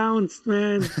check bounced,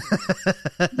 man.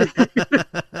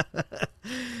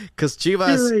 Because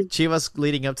Chivas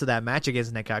leading up to that match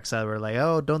against Necaxa were like,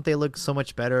 oh, don't they look so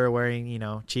much better wearing,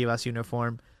 Chivas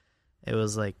uniform? It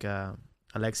was like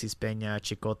Alexis Peña,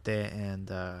 Chicote, and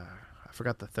I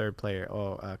forgot the third player.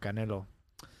 Canelo.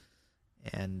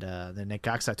 And the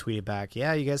Necaxa tweeted back,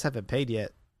 yeah, you guys haven't paid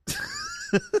yet.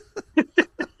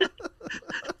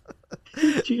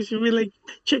 You should be like,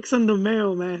 checks on the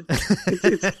mail, man.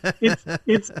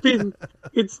 It's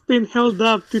been held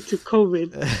up due to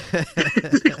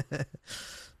COVID.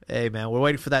 Hey, man, we're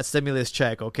waiting for that stimulus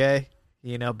check, okay?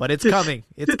 But it's coming.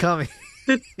 It's coming.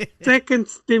 The second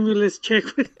stimulus check.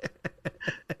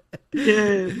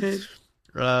 Yeah, man.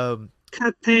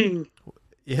 Katang.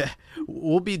 Yeah,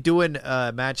 we'll be doing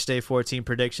match day 14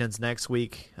 predictions next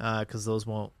week because those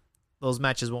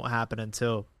matches won't happen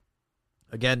until,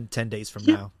 again, 10 days from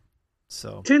now.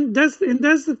 So That's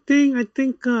the thing. I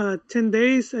think 10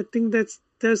 days. I think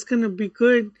that's gonna be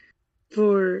good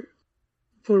for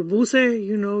Buse.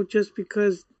 Just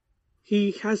because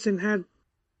he hasn't had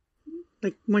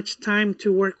like much time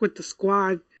to work with the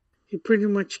squad. He pretty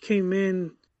much came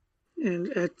in and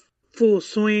at full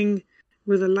swing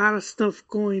with a lot of stuff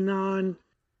going on,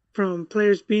 from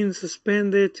players being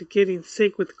suspended to getting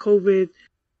sick with COVID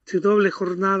to doble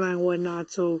jornada and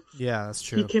whatnot. So yeah, that's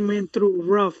true. he came in through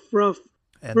rough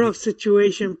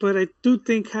situation. But I do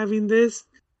think having this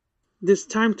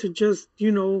time to just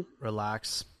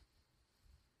relax.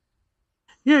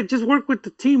 Yeah, just work with the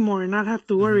team more and not have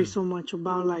to worry so much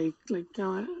about I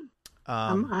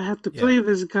have to play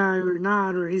this guy or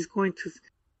not, or he's going to.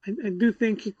 I do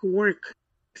think he could work.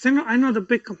 Because I know the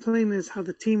big complaint is how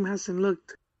the team hasn't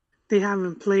looked. They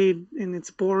haven't played, and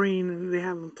it's boring, and they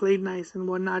haven't played nice and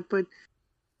whatnot. But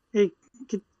hey,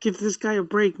 give this guy a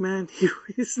break, man.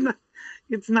 It's not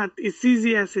as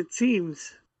easy as it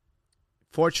seems.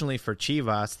 Fortunately for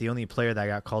Chivas, the only player that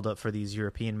got called up for these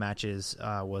European matches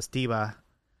was Tiba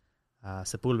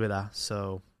Sepulveda.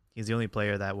 So he's the only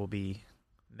player that will be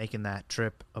making that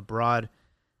trip abroad.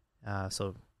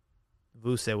 So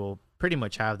Vuse will pretty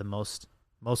much have the most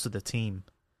of the team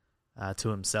to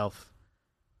himself.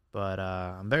 But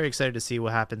I'm very excited to see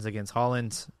what happens against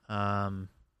Holland. Like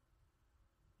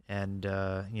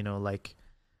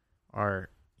our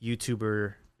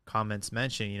YouTuber comments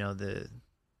mentioned,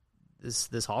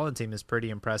 this Holland team is pretty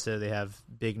impressive. They have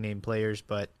big name players,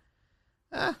 but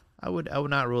I would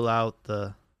not rule out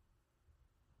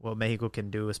what Mexico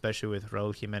can do, especially with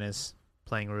Raúl Jiménez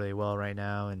playing really well right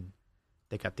now, and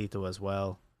Tecatito as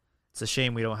well. It's a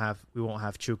shame we won't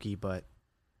have Chucky, but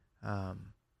I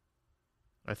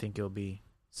think it'll be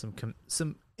some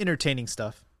entertaining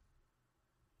stuff.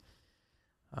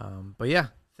 But yeah,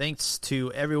 thanks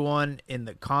to everyone in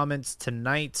the comments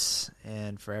tonight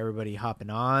and for everybody hopping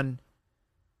on.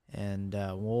 And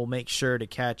we'll make sure to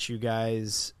catch you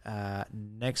guys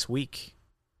next week.